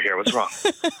lives over here. What's wrong?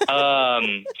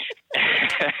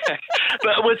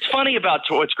 But what's great about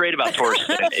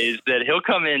Torsten is that he'll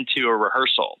come into a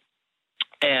rehearsal,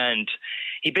 and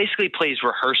he basically plays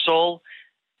rehearsal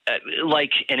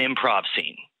like an improv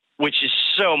scene, which is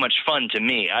so much fun to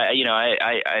me. I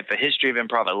have a history of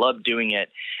improv. I love doing it.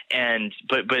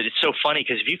 But it's so funny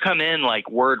because if you come in like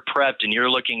word prepped and you're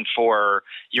looking for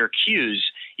your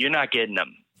cues, you're not getting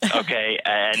them. Okay.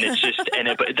 And it's just,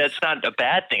 but that's not a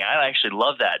bad thing. I actually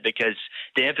love that because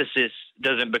the emphasis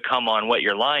doesn't become on what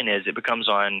your line is. It becomes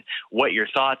on what your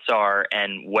thoughts are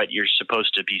and what you're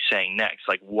supposed to be saying next,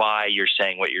 like why you're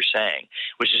saying what you're saying,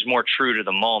 which is more true to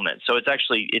the moment. So it's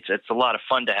actually, it's a lot of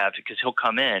fun to have because he'll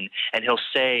come in and he'll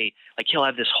say, like, he'll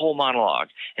have this whole monologue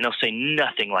and he'll say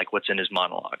nothing like what's in his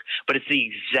monologue, but it's the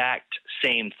exact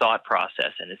same thought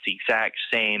process and it's the exact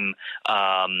same,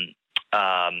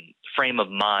 frame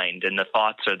of mind, and the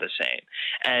thoughts are the same.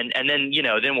 And then,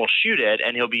 then we'll shoot it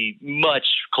and he'll be much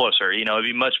closer, it'll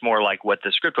be much more like what the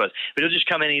script was, but he'll just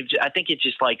come in. I think it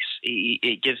just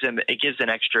it gives an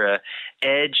extra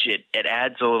edge. It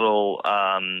adds a little,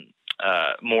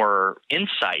 more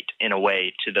insight in a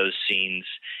way to those scenes.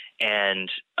 And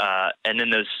then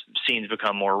those scenes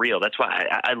become more real. That's why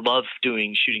I love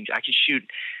doing shootings.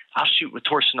 I'll shoot with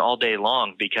Thorsten all day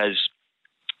long, because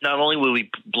not only will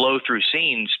we blow through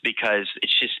scenes because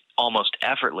it's just almost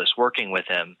effortless working with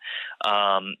him,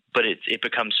 but it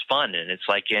becomes fun, and it's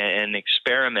like an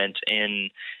experiment in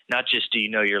not just do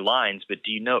you know your lines, but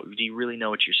do you really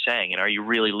know what you're saying, and are you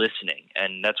really listening?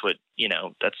 And that's what,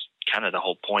 that's kind of the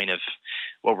whole point of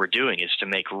what we're doing, is to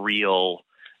make real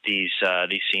these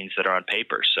scenes that are on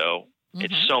paper. So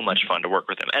it's so much fun to work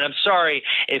with him. And I'm sorry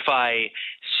if I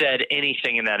said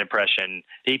anything in that impression.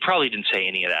 He probably didn't say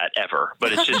any of that ever,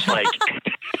 but it's just like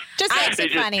just makes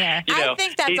it funnier. I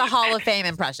think that's a Hall of Fame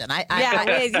impression.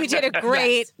 You did a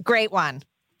great one.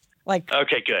 Like,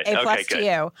 okay, good. A+ to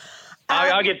you.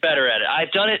 I'll get better at it.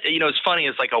 I've done it. It's funny.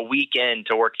 It's like a weekend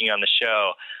to working on the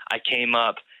show. I came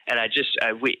up, and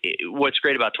what's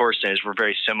great about Thorsten is we're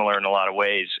very similar in a lot of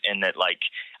ways, in that, like,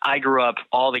 I grew up,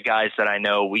 all the guys that I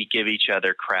know, we give each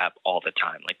other crap all the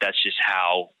time. Like, that's just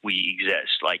how we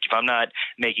exist. Like, if I'm not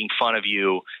making fun of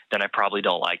you, then I probably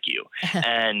don't like you.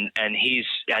 and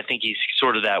I think he's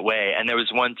sort of that way. And there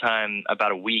was one time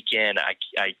about a weekend, I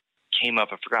came up,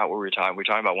 I forgot what we were talking. We were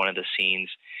talking about one of the scenes,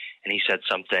 and he said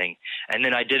something, and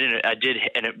then I did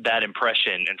that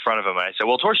impression in front of him. And I said,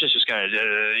 well, Thorsten's just going to,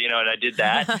 and I did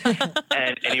that.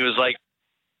 and he was like,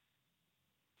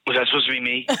 was that supposed to be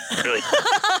me? Really?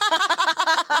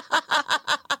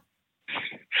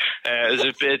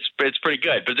 It's pretty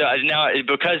good. But now,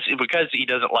 because he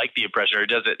doesn't like the impression, or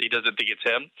he doesn't think it's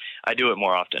him, I do it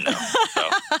more often now. So.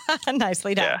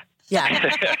 Nicely done. Yeah.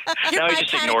 You're now my he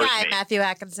just kind of ignores guy, me. Matthew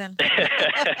Atkinson.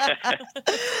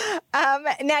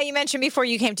 Now, you mentioned before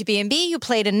you came to B&B, you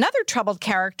played another troubled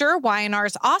character,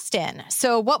 Y&R's Austin.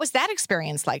 So what was that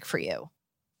experience like for you?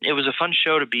 It was a fun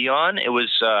show to be on. It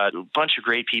was a bunch of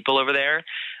great people over there.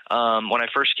 When I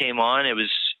first came on,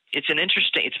 it's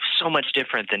so much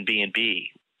different than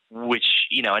B&B, which,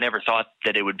 I never thought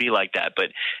that it would be like that.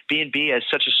 But B&B has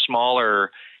such a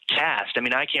smaller cast. I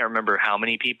mean, I can't remember how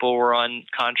many people were on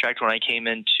contract when I came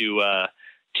into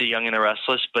to Young and the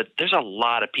Restless, but there's a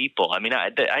lot of people. I mean, I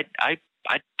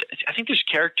think there's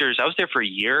characters. I was there for a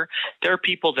year. There are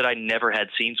people that I never had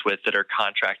scenes with that are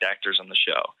contract actors on the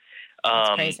show.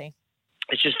 That's crazy.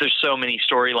 It's just there's so many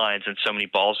storylines and so many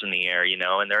balls in the air,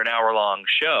 and they're an hour-long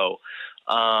show.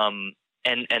 And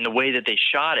the way that they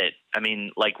shot it, I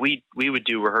mean, like we would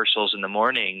do rehearsals in the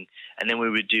morning, and then we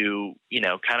would do,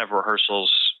 kind of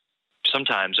rehearsals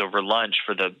sometimes over lunch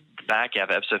for the back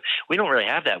half episode. We don't really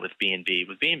have that with B&B.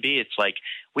 With B&B, it's like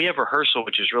we have rehearsal,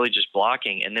 which is really just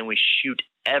blocking, and then we shoot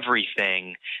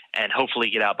everything and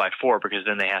hopefully get out by 4, because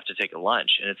then they have to take a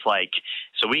lunch. And it's like,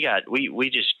 so we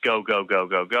just go,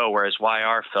 whereas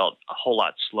YR felt a whole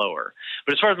lot slower.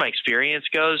 But as far as my experience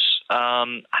goes, I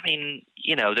mean,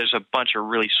 there's a bunch of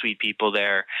really sweet people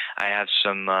there. I have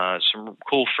some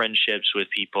cool friendships with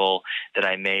people that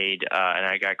I made and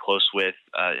I got close with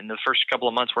in the first couple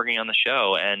of months working on the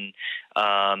show. And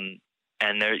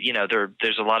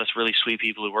there's a lot of really sweet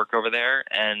people who work over there,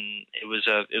 and it was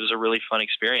a really fun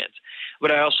experience.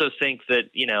 But I also think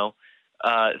that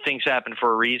things happen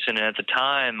for a reason. And at the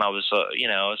time, I was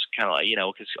it's kind of like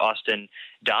because Austin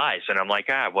dies, and I'm like,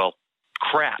 well,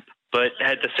 crap. But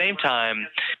at the same time,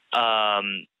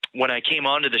 when I came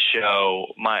onto the show,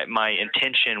 my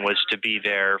intention was to be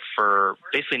there for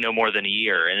basically no more than a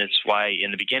year, and it's why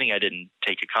in the beginning I didn't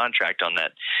take a contract on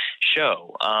that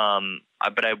show.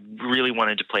 But I really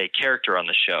wanted to play a character on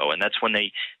the show, and that's when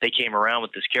they came around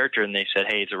with this character, and they said,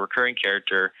 hey, it's a recurring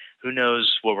character. Who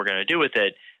knows what we're going to do with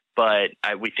it, but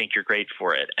we think you're great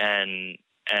for it.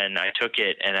 And I took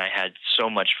it, and I had so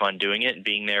much fun doing it and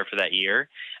being there for that year.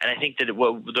 And I think that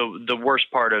the worst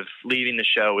part of leaving the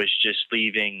show is just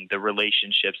leaving the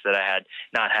relationships that I had,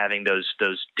 not having those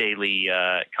daily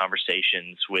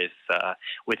conversations with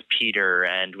Peter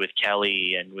and with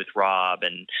Kelly and with Rob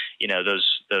and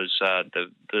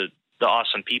the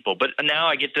awesome people. But now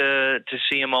I get to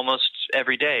see them almost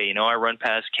every day. I run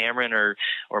past Cameron or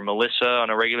Melissa on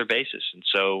a regular basis, and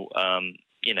so.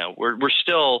 We're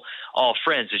still all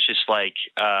friends. It's just like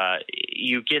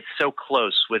you get so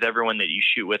close with everyone that you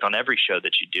shoot with on every show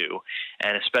that you do,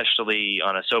 and especially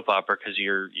on a soap opera, because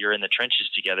you're in the trenches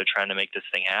together trying to make this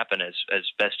thing happen as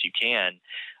best you can,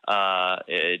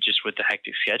 just with the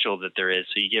hectic schedule that there is.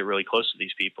 So you get really close to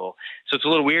these people. So it's a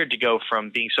little weird to go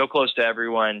from being so close to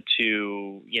everyone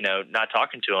to not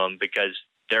talking to them because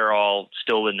they're all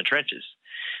still in the trenches.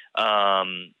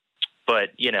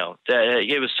 but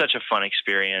it was such a fun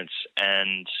experience,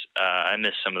 and I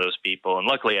miss some of those people. And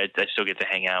luckily, I still get to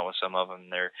hang out with some of them.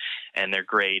 They're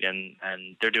great, and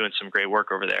they're doing some great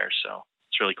work over there. So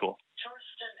it's really cool.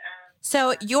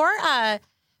 So your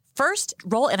first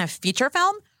role in a feature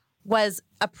film was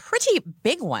a pretty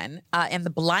big one in The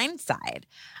Blind Side.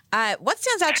 What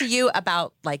stands out to you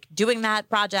about like doing that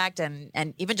project and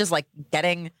even just like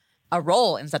getting a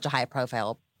role in such a high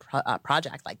profile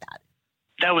project like that?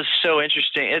 That was so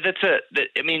interesting. It just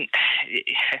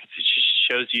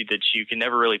shows you that you can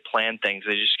never really plan things.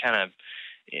 They just kind of,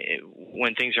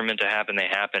 when things are meant to happen, they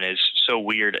happen. Is so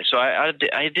weird. So I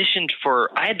auditioned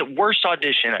I had the worst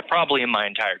audition probably in my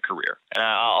entire career. And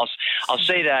I'll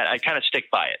say that. I kind of stick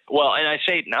by it. Well, and I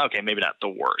say, okay, maybe not the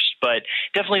worst, but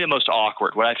definitely the most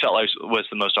awkward. What I felt like was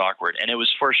the most awkward. And it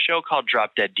was for a show called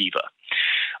Drop Dead Diva.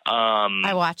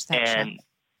 I watched that show.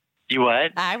 You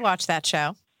what? I watched that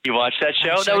show. You watched that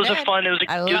show? Sure that was did. a fun. It was a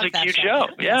cute show.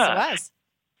 Yes, Yeah. it was.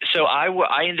 So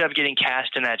I ended up getting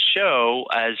cast in that show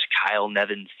as Kyle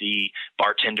Nevins, the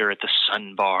bartender at the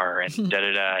Sun Bar, and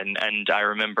da-da-da. And I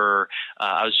remember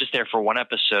I was just there for one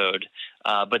episode,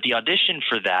 but the audition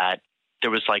for that,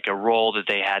 there was like a role that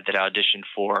they had that I auditioned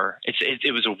for.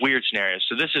 It was a weird scenario.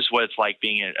 So this is what it's like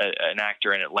being an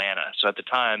actor in Atlanta. So at the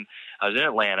time, I was in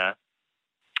Atlanta,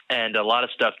 and a lot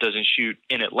of stuff doesn't shoot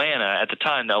in Atlanta. At the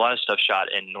time, a lot of stuff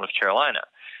shot in North Carolina.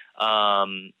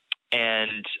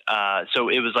 So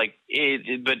it was like,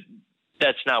 but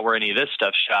that's not where any of this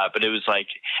stuff shot. But it was like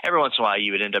every once in a while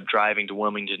you would end up driving to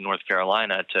Wilmington, North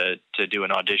Carolina to do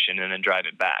an audition and then drive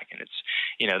it back. And it's,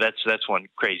 that's one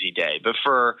crazy day. But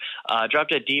for Drop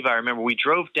Dead Diva, I remember we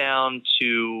drove down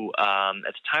to, at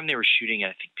the time they were shooting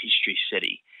at, I think, Peachtree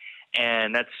City.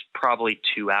 And that's probably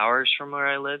 2 hours from where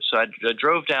I live. So I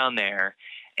drove down there,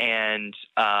 and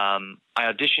I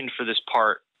auditioned for this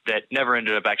part that never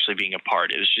ended up actually being a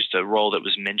part. It was just a role that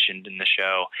was mentioned in the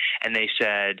show. And they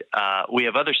said, we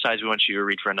have other sides we want you to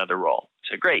read for another role. I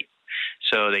said, great.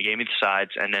 So they gave me the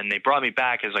sides, and then they brought me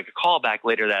back as like a callback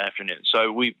later that afternoon.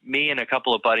 So me and a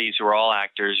couple of buddies who were all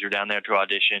actors who were down there to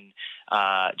audition,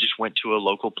 just went to a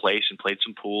local place and played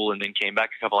some pool, and then came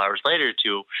back a couple hours later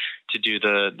to do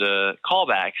the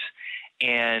callbacks.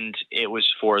 And it was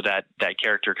for that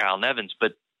character, Kyle Nevins.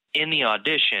 But in the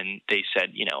audition, they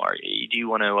said, do you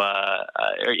want to,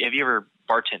 have you ever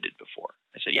bartended before?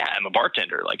 I said, yeah, I'm a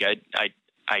bartender. Like I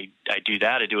do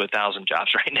that. I do 1,000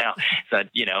 jobs right now. That,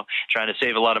 trying to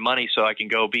save a lot of money so I can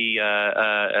go be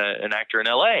an actor in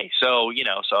LA. So,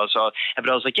 but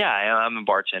I was like, yeah, I'm a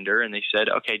bartender. And they said,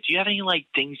 okay, do you have any like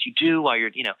things you do while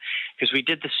you're, because we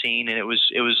did the scene and it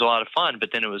was a lot of fun,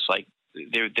 but then it was like,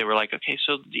 they were like, okay,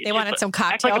 so they wanted some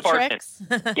cocktail tricks.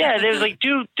 Yeah, they was like,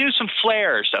 do some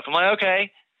flair stuff. I'm like,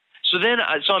 okay. So then,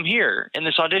 so I'm here in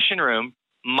this audition room,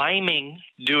 miming,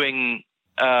 doing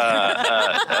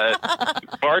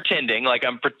bartending, like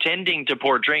I'm pretending to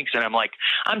pour drinks, and I'm like,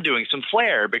 I'm doing some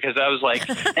flair because I was like,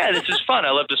 yeah, this is fun.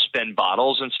 I love to spin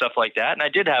bottles and stuff like that, and I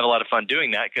did have a lot of fun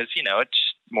doing that because it's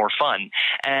just more fun.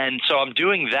 And so I'm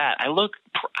doing that. I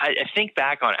think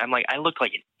back on it, I'm like, I look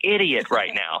like an idiot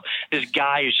right now. This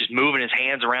guy is just moving his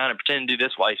hands around and pretending to do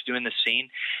this while he's doing this scene.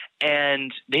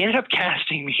 And they ended up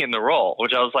casting me in the role,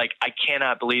 which I was like, I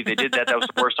cannot believe they did that. That was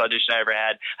the worst audition I ever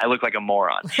had. I look like a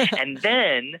moron. And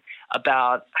then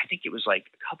I think it was like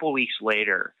a couple of weeks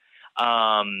later,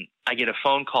 I get a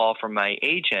phone call from my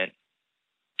agent,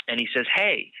 and he says,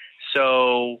 hey,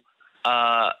 so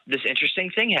this interesting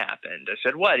thing happened. I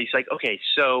said, what? He's like, okay,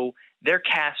 so they're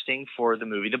casting for the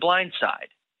movie The Blind Side,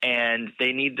 and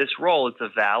they need this role. It's a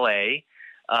valet.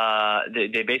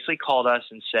 They basically called us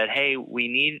and said, hey, we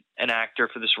need an actor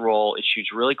for this role. It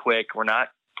shoots really quick. We're not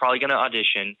probably going to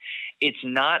audition. It's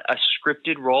not a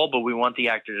scripted role, but we want the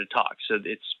actor to talk. So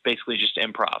it's basically just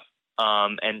improv.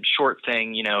 And short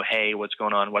thing, hey, what's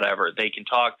going on, whatever. They can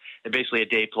talk. They're basically a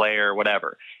day player,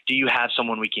 whatever. Do you have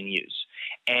someone we can use?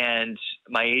 And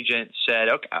my agent said,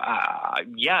 okay,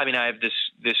 yeah, I have this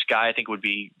guy I think would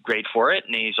be great for it.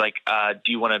 And he's like,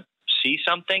 do you want to see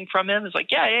something from him? It's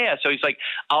like, yeah. So he's like,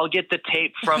 I'll get the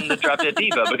tape from the Drop Dead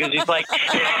Diva, because he's like,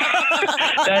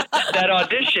 that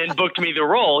audition booked me the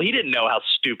role. He didn't know how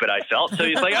stupid I felt. So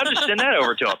he's like, I'll just send that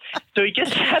over to him. So he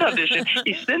gets that audition,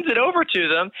 he sends it over to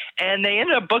them, and they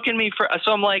ended up booking me for,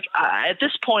 so I'm like, at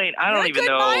this point, I don't even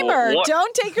know. Mimer.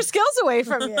 Don't take your skills away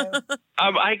from you.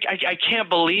 I can't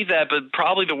believe that, but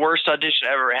probably the worst audition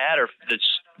I ever had, or that's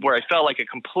where I felt like a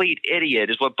complete idiot,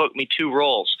 is what booked me 2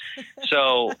 roles.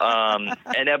 So,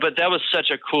 but that was such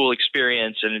a cool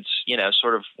experience. And it's,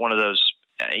 sort of one of those,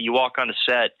 you walk on a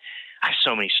set. I have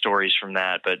so many stories from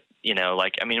that, but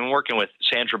I'm working with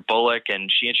Sandra Bullock,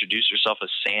 and she introduced herself as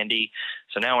Sandy.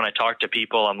 So now when I talk to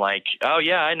people, I'm like, oh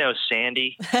yeah, I know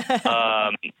Sandy.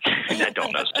 I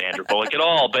don't know Sandra Bullock at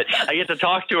all, but I get to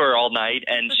talk to her all night,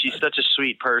 and she's such a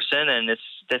sweet person, and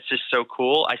that's just so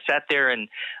cool. I sat there and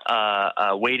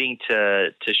waiting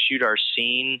to shoot our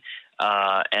scene.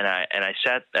 And I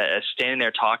sat standing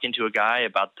there talking to a guy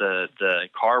about the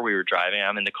car we were driving.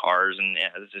 I'm in the cars, and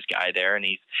there's this guy there, and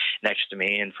he's next to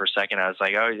me. And for a second, I was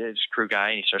like, "Oh, it's a crew guy,"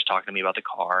 and he starts talking to me about the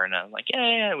car, and I'm like,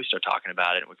 "Yeah." We start talking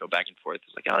about it, and we go back and forth.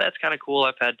 It's like, "Oh, that's kind of cool.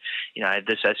 I've had, I had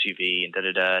this SUV and da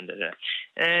da da and da da."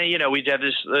 And we'd have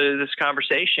this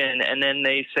conversation, and then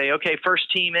they say, "Okay,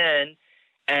 first team in."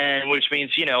 And which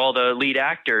means, all the lead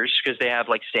actors, because they have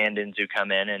like stand-ins who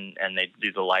come in and they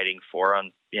do the lighting for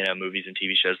on, movies and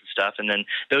TV shows and stuff. And then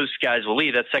those guys will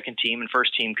leave. That second team and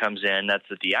first team comes in. That's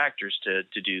the actors to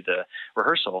do the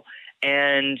rehearsal.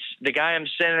 And the guy I'm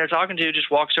standing there talking to just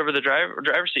walks over the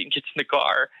driver's seat and gets in the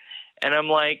car. And I'm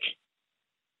like,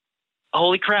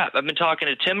 holy crap, I've been talking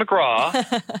to Tim McGraw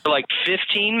for like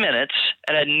 15 minutes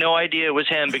and had no idea it was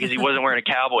him because he wasn't wearing a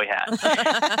cowboy hat.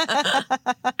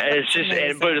 It's just,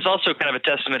 but it's also kind of a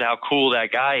testament to how cool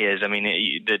that guy is. I mean,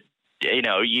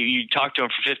 you talk to him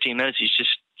for 15 minutes, he's just,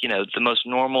 the most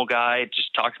normal guy,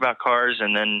 just talks about cars,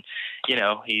 and then,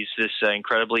 he's this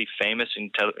incredibly famous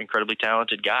and incredibly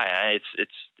talented guy.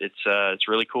 It's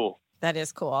really cool. That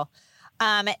is cool.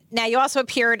 Now, you also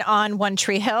appeared on One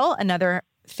Tree Hill, another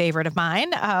favorite of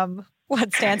mine.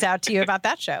 What stands out to you about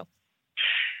that show?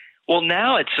 Well,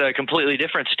 now it's a completely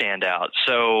different standout.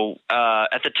 So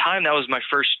at the time, that was my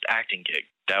first acting gig.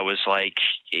 That was like,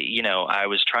 I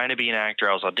was trying to be an actor.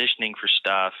 I was auditioning for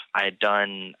stuff. I had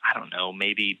done, I don't know,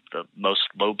 maybe the most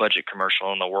low-budget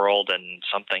commercial in the world and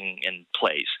something in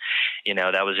place.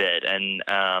 That was it.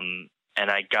 And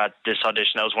I got this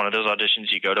audition. That was one of those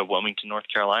auditions you go to Wilmington, North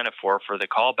Carolina for the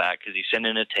callback, because you send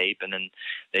in a tape and then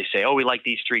they say, oh, we like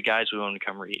these three guys. We want to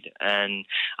come read. And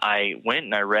I went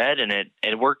and I read, and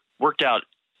it worked out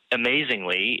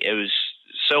amazingly. It was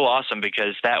so awesome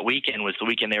because that weekend was the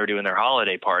weekend they were doing their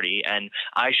holiday party. And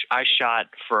I shot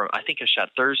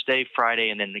Thursday, Friday,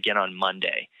 and then again on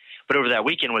Monday. But over that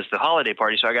weekend was the holiday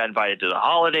party, so I got invited to the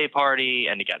holiday party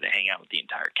and got to hang out with the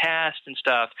entire cast and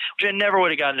stuff, which I never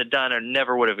would have gotten it done or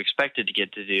never would have expected to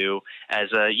get to do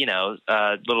as a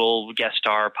little guest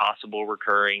star, possible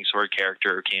recurring sort of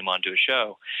character who came onto a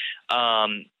show.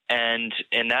 And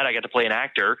in that, I got to play an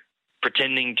actor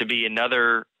pretending to be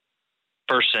another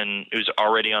person who's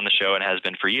already on the show and has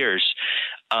been for years,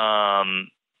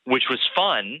 which was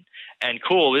fun and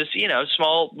cool. It was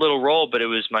small little role, but it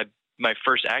was my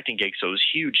first acting gig, so it was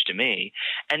huge to me.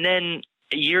 And then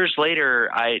years later,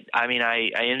 I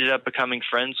ended up becoming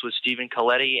friends with Stephen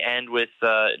Colletti and with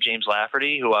James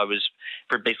Lafferty, who I was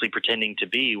basically pretending to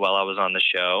be while I was on the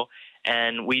show.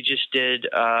 And we just did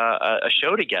a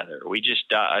show together. We just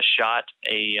shot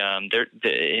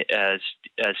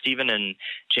Stephen and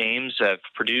James have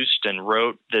produced and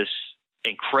wrote this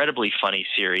incredibly funny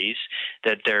series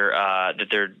that they're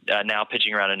now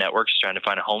pitching around to networks trying to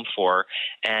find a home for,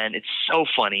 and it's so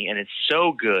funny and it's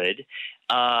so good.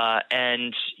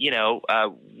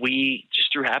 We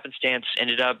just through happenstance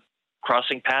ended up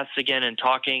crossing paths again and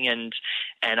talking, and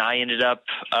I ended up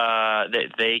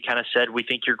they kind of said, we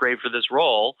think you're great for this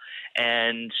role,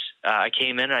 and I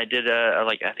came in and I did I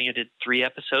think I did 3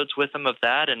 episodes with them of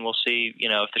that, and we'll see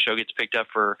if the show gets picked up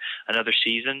for another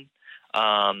season.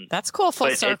 That's cool.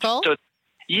 Full circle. So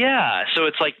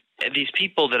it's like these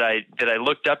people that I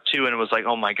looked up to, and it was like,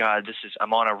 oh my God,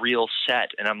 I'm on a real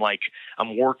set, and I'm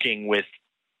working with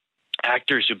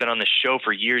actors who've been on the show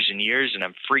for years and years, and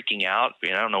I'm freaking out.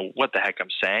 I don't know what the heck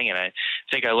I'm saying, and I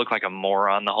think I look like a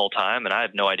moron the whole time, and I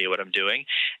have no idea what I'm doing.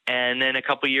 And then a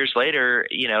couple years later,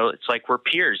 it's like we're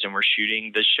peers, and we're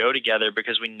shooting the show together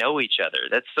because we know each other.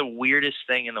 That's the weirdest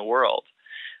thing in the world.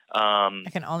 I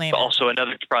can only imagine. Also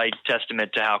another probably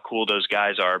testament to how cool those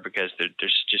guys are, because they're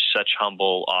just such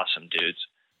humble, awesome dudes.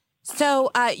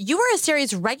 So you were a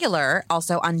series regular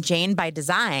also on Jane by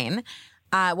Design.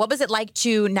 What was it like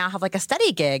to now have like a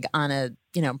steady gig on a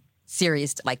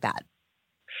series like that?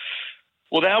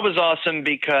 Well, that was awesome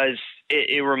because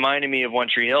it reminded me of One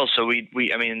Tree Hill. So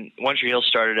One Tree Hill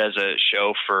started as a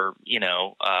show for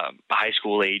high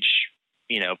school age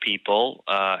people,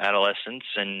 adolescents,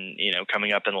 and,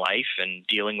 coming up in life and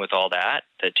dealing with all that,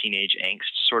 the teenage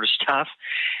angst sort of stuff.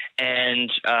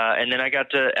 And then I got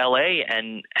to LA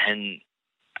and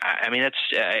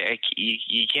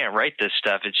you can't write this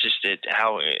stuff. It's just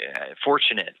how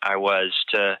fortunate I was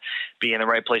to be in the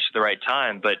right place at the right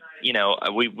time. But,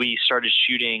 we started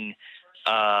shooting,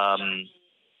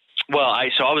 Well, I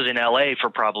was in LA for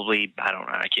probably, I don't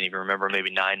know, I can't even remember,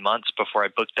 maybe 9 months before I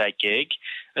booked that gig.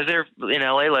 I was there in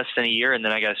LA less than a year, and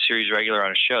then I got a series regular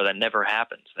on a show. That never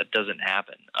happens. That doesn't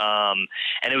happen. And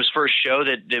it was for a show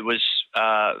that was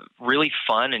really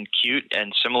fun and cute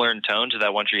and similar in tone to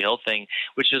that One Tree Hill thing,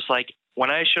 which is like, when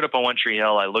I showed up on One Tree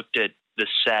Hill, I looked at the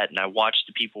set and I watched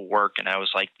the people work, and I was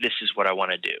like, this is what I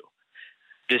want to do.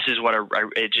 This is what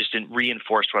it just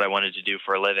reinforced what I wanted to do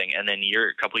for a living. And then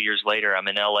a couple of years later, I'm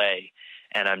in LA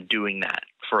and I'm doing that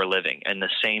for a living in the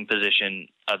same position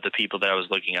of the people that I was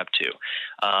looking up to.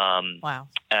 Wow.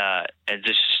 And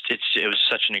it was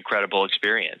such an incredible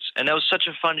experience. And that was such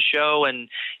a fun show. And,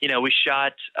 we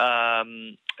shot, I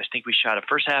think we shot a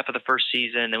first half of the first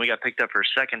season, then we got picked up for a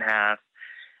second half.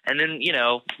 And then,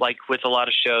 like with a lot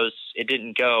of shows, it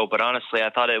didn't go, but honestly, I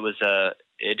thought it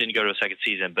didn't go to a second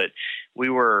season, but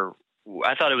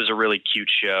I thought it was a really cute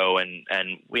show,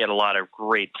 and we had a lot of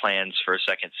great plans for a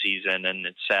second season, and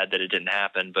it's sad that it didn't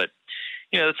happen, but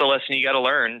that's a lesson you got to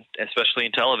learn, especially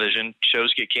in television.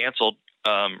 Shows get canceled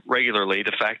regularly.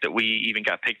 The fact that we even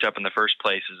got picked up in the first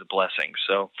place is a blessing.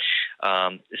 So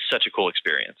it's such a cool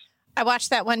experience. I watched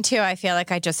that one too. I feel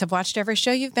like I just have watched every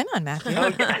show you've been on, Matthew.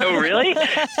 Oh, really?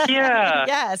 Yeah.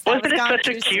 Yes. Wasn't it such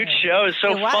a cute show? It was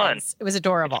so fun. It was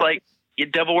adorable. It's like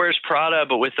Devil Wears Prada,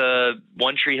 but with a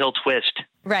One Tree Hill twist.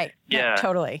 Right. Yeah.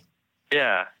 Totally.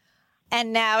 Yeah.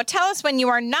 And now tell us, when you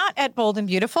are not at Bold and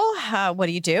Beautiful, what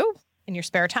do you do in your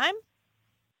spare time?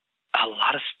 A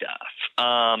lot of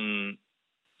stuff.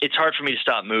 It's hard for me to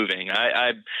stop moving.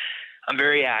 I'm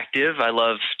very active. I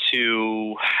love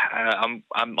to.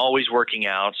 I'm always working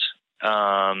out.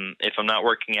 If I'm not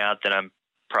working out, then I'm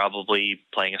probably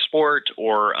playing a sport,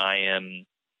 or I am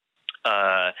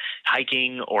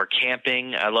hiking or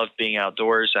camping. I love being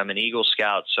outdoors. I'm an Eagle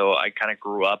Scout, so I kind of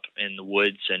grew up in the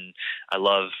woods, and I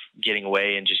love getting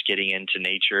away and just getting into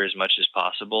nature as much as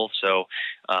possible. So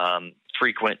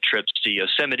frequent trips to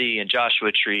Yosemite and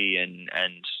Joshua Tree and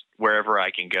wherever I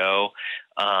can go.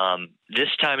 This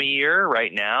time of year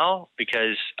right now,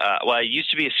 because, I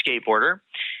used to be a skateboarder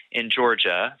in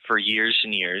Georgia for years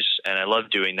and years, and I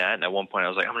loved doing that. And at one point I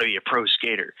was like, I'm going to be a pro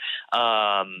skater. But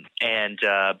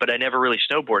I never really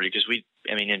snowboarded because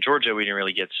in Georgia, we didn't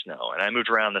really get snow, and I moved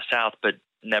around the South, but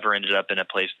never ended up in a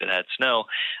place that had snow.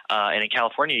 And in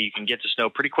California, you can get to snow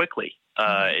pretty quickly.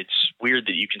 It's weird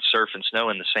that you can surf and snow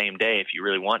in the same day if you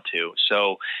really want to.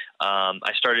 So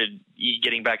I started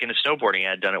getting back into snowboarding.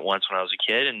 I had done it once when I was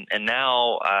a kid, and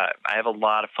now I have a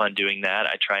lot of fun doing that.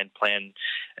 I try and plan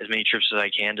as many trips as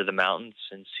I can to the mountains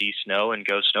and see snow and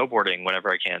go snowboarding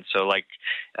whenever I can. So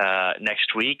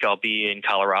next week I'll be in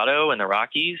Colorado in the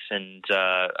Rockies, and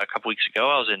a couple weeks ago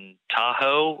I was in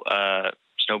Tahoe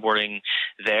snowboarding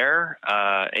there.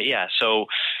 So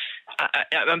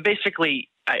I'm basically,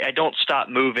 I don't stop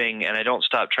moving, and I don't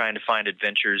stop trying to find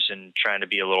adventures and trying to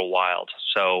be a little wild.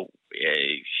 So,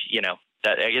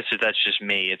 that, I guess if that's just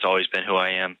me, it's always been who I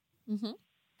am. Mm-hmm.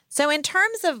 So in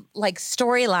terms of like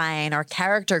storyline or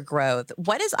character growth,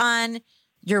 what is on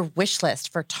your wish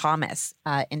list for Thomas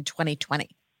in 2020?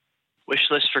 Wish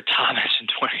list for Thomas in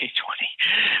 2020.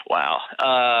 Wow.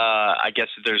 I guess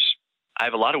I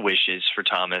have a lot of wishes for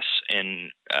Thomas.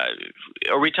 And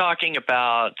are we talking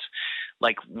about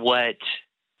like what?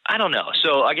 I don't know.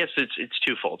 So I guess it's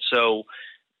twofold. So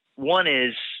one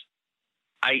is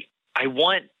I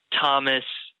want Thomas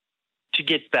to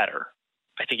get better.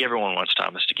 I think everyone wants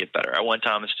Thomas to get better. I want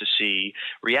Thomas to see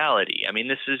reality. I mean,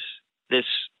 this is this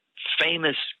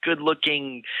famous,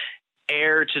 good-looking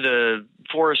heir to the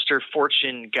Forrester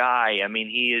fortune guy. I mean,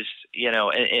 he is,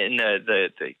 in the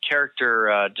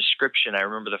character description, I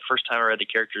remember the first time I read the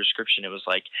character description, it was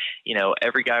like,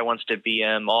 every guy wants to be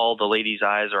him. All the ladies'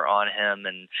 eyes are on him,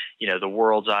 and, the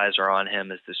world's eyes are on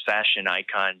him as this fashion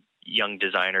icon, young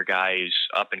designer guy who's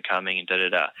up and coming and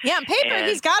da-da-da. Yeah, on paper,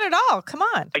 he's got it all. Come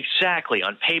on. Exactly.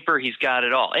 On paper, he's got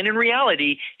it all. And in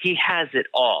reality, he has it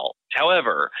all.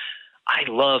 However, I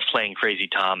love playing Crazy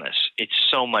Thomas. It's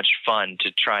so much fun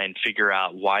to try and figure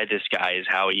out why this guy is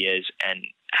how he is and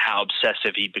how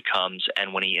obsessive he becomes,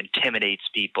 and when he intimidates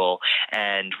people,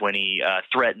 and when he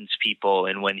threatens people,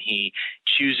 and when he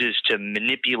chooses to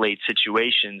manipulate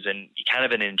situations in kind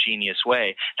of an ingenious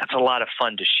way. That's a lot of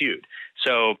fun to shoot.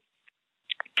 So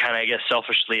kind of, I guess,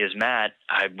 selfishly as Matt,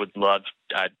 I would love,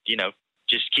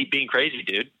 just keep being crazy,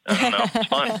 dude. I don't know. It's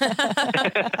fun.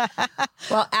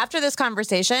 Well, after this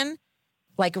conversation,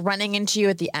 like running into you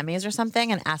at the Emmys or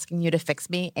something and asking you to fix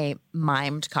me a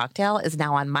mimed cocktail is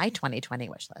now on my 2020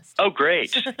 wish list. Oh,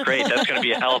 great. Great. That's going to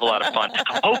be a hell of a lot of fun.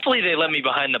 Hopefully they let me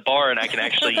behind the bar and I can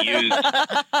actually use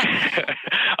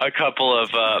a couple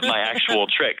of my actual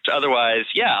tricks. Otherwise,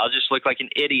 yeah, I'll just look like an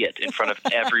idiot in front of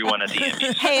everyone at the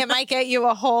Emmys. Hey, it might get you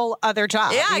a whole other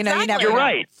job. Yeah, you know, exactly. you never You're know.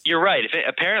 right. You're right.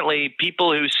 Apparently,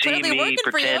 people who see Clearly me working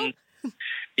for pretend.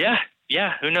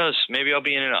 Yeah, who knows? Maybe I'll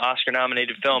be in an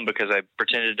Oscar-nominated film because I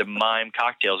pretended to mime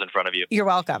cocktails in front of you. You're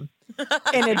welcome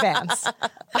in advance.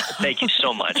 Thank you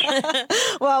so much.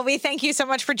 Well, we thank you so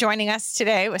much for joining us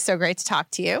today. It was so great to talk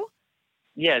to you.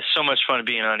 Yeah, it's so much fun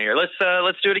being on here. Let's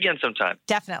do it again sometime.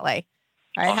 Definitely.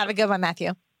 All right. Awesome. Have a good one,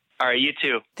 Matthew. All right, you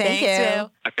too. Thank Thanks, you. Sue.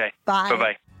 Okay. Bye.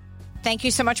 Bye-bye. Thank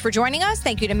you so much for joining us.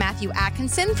 Thank you to Matthew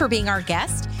Atkinson for being our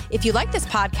guest. If you like this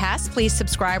podcast, please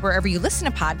subscribe wherever you listen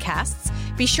to podcasts.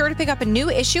 Be sure to pick up a new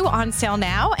issue on sale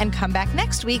now and come back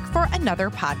next week for another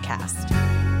podcast.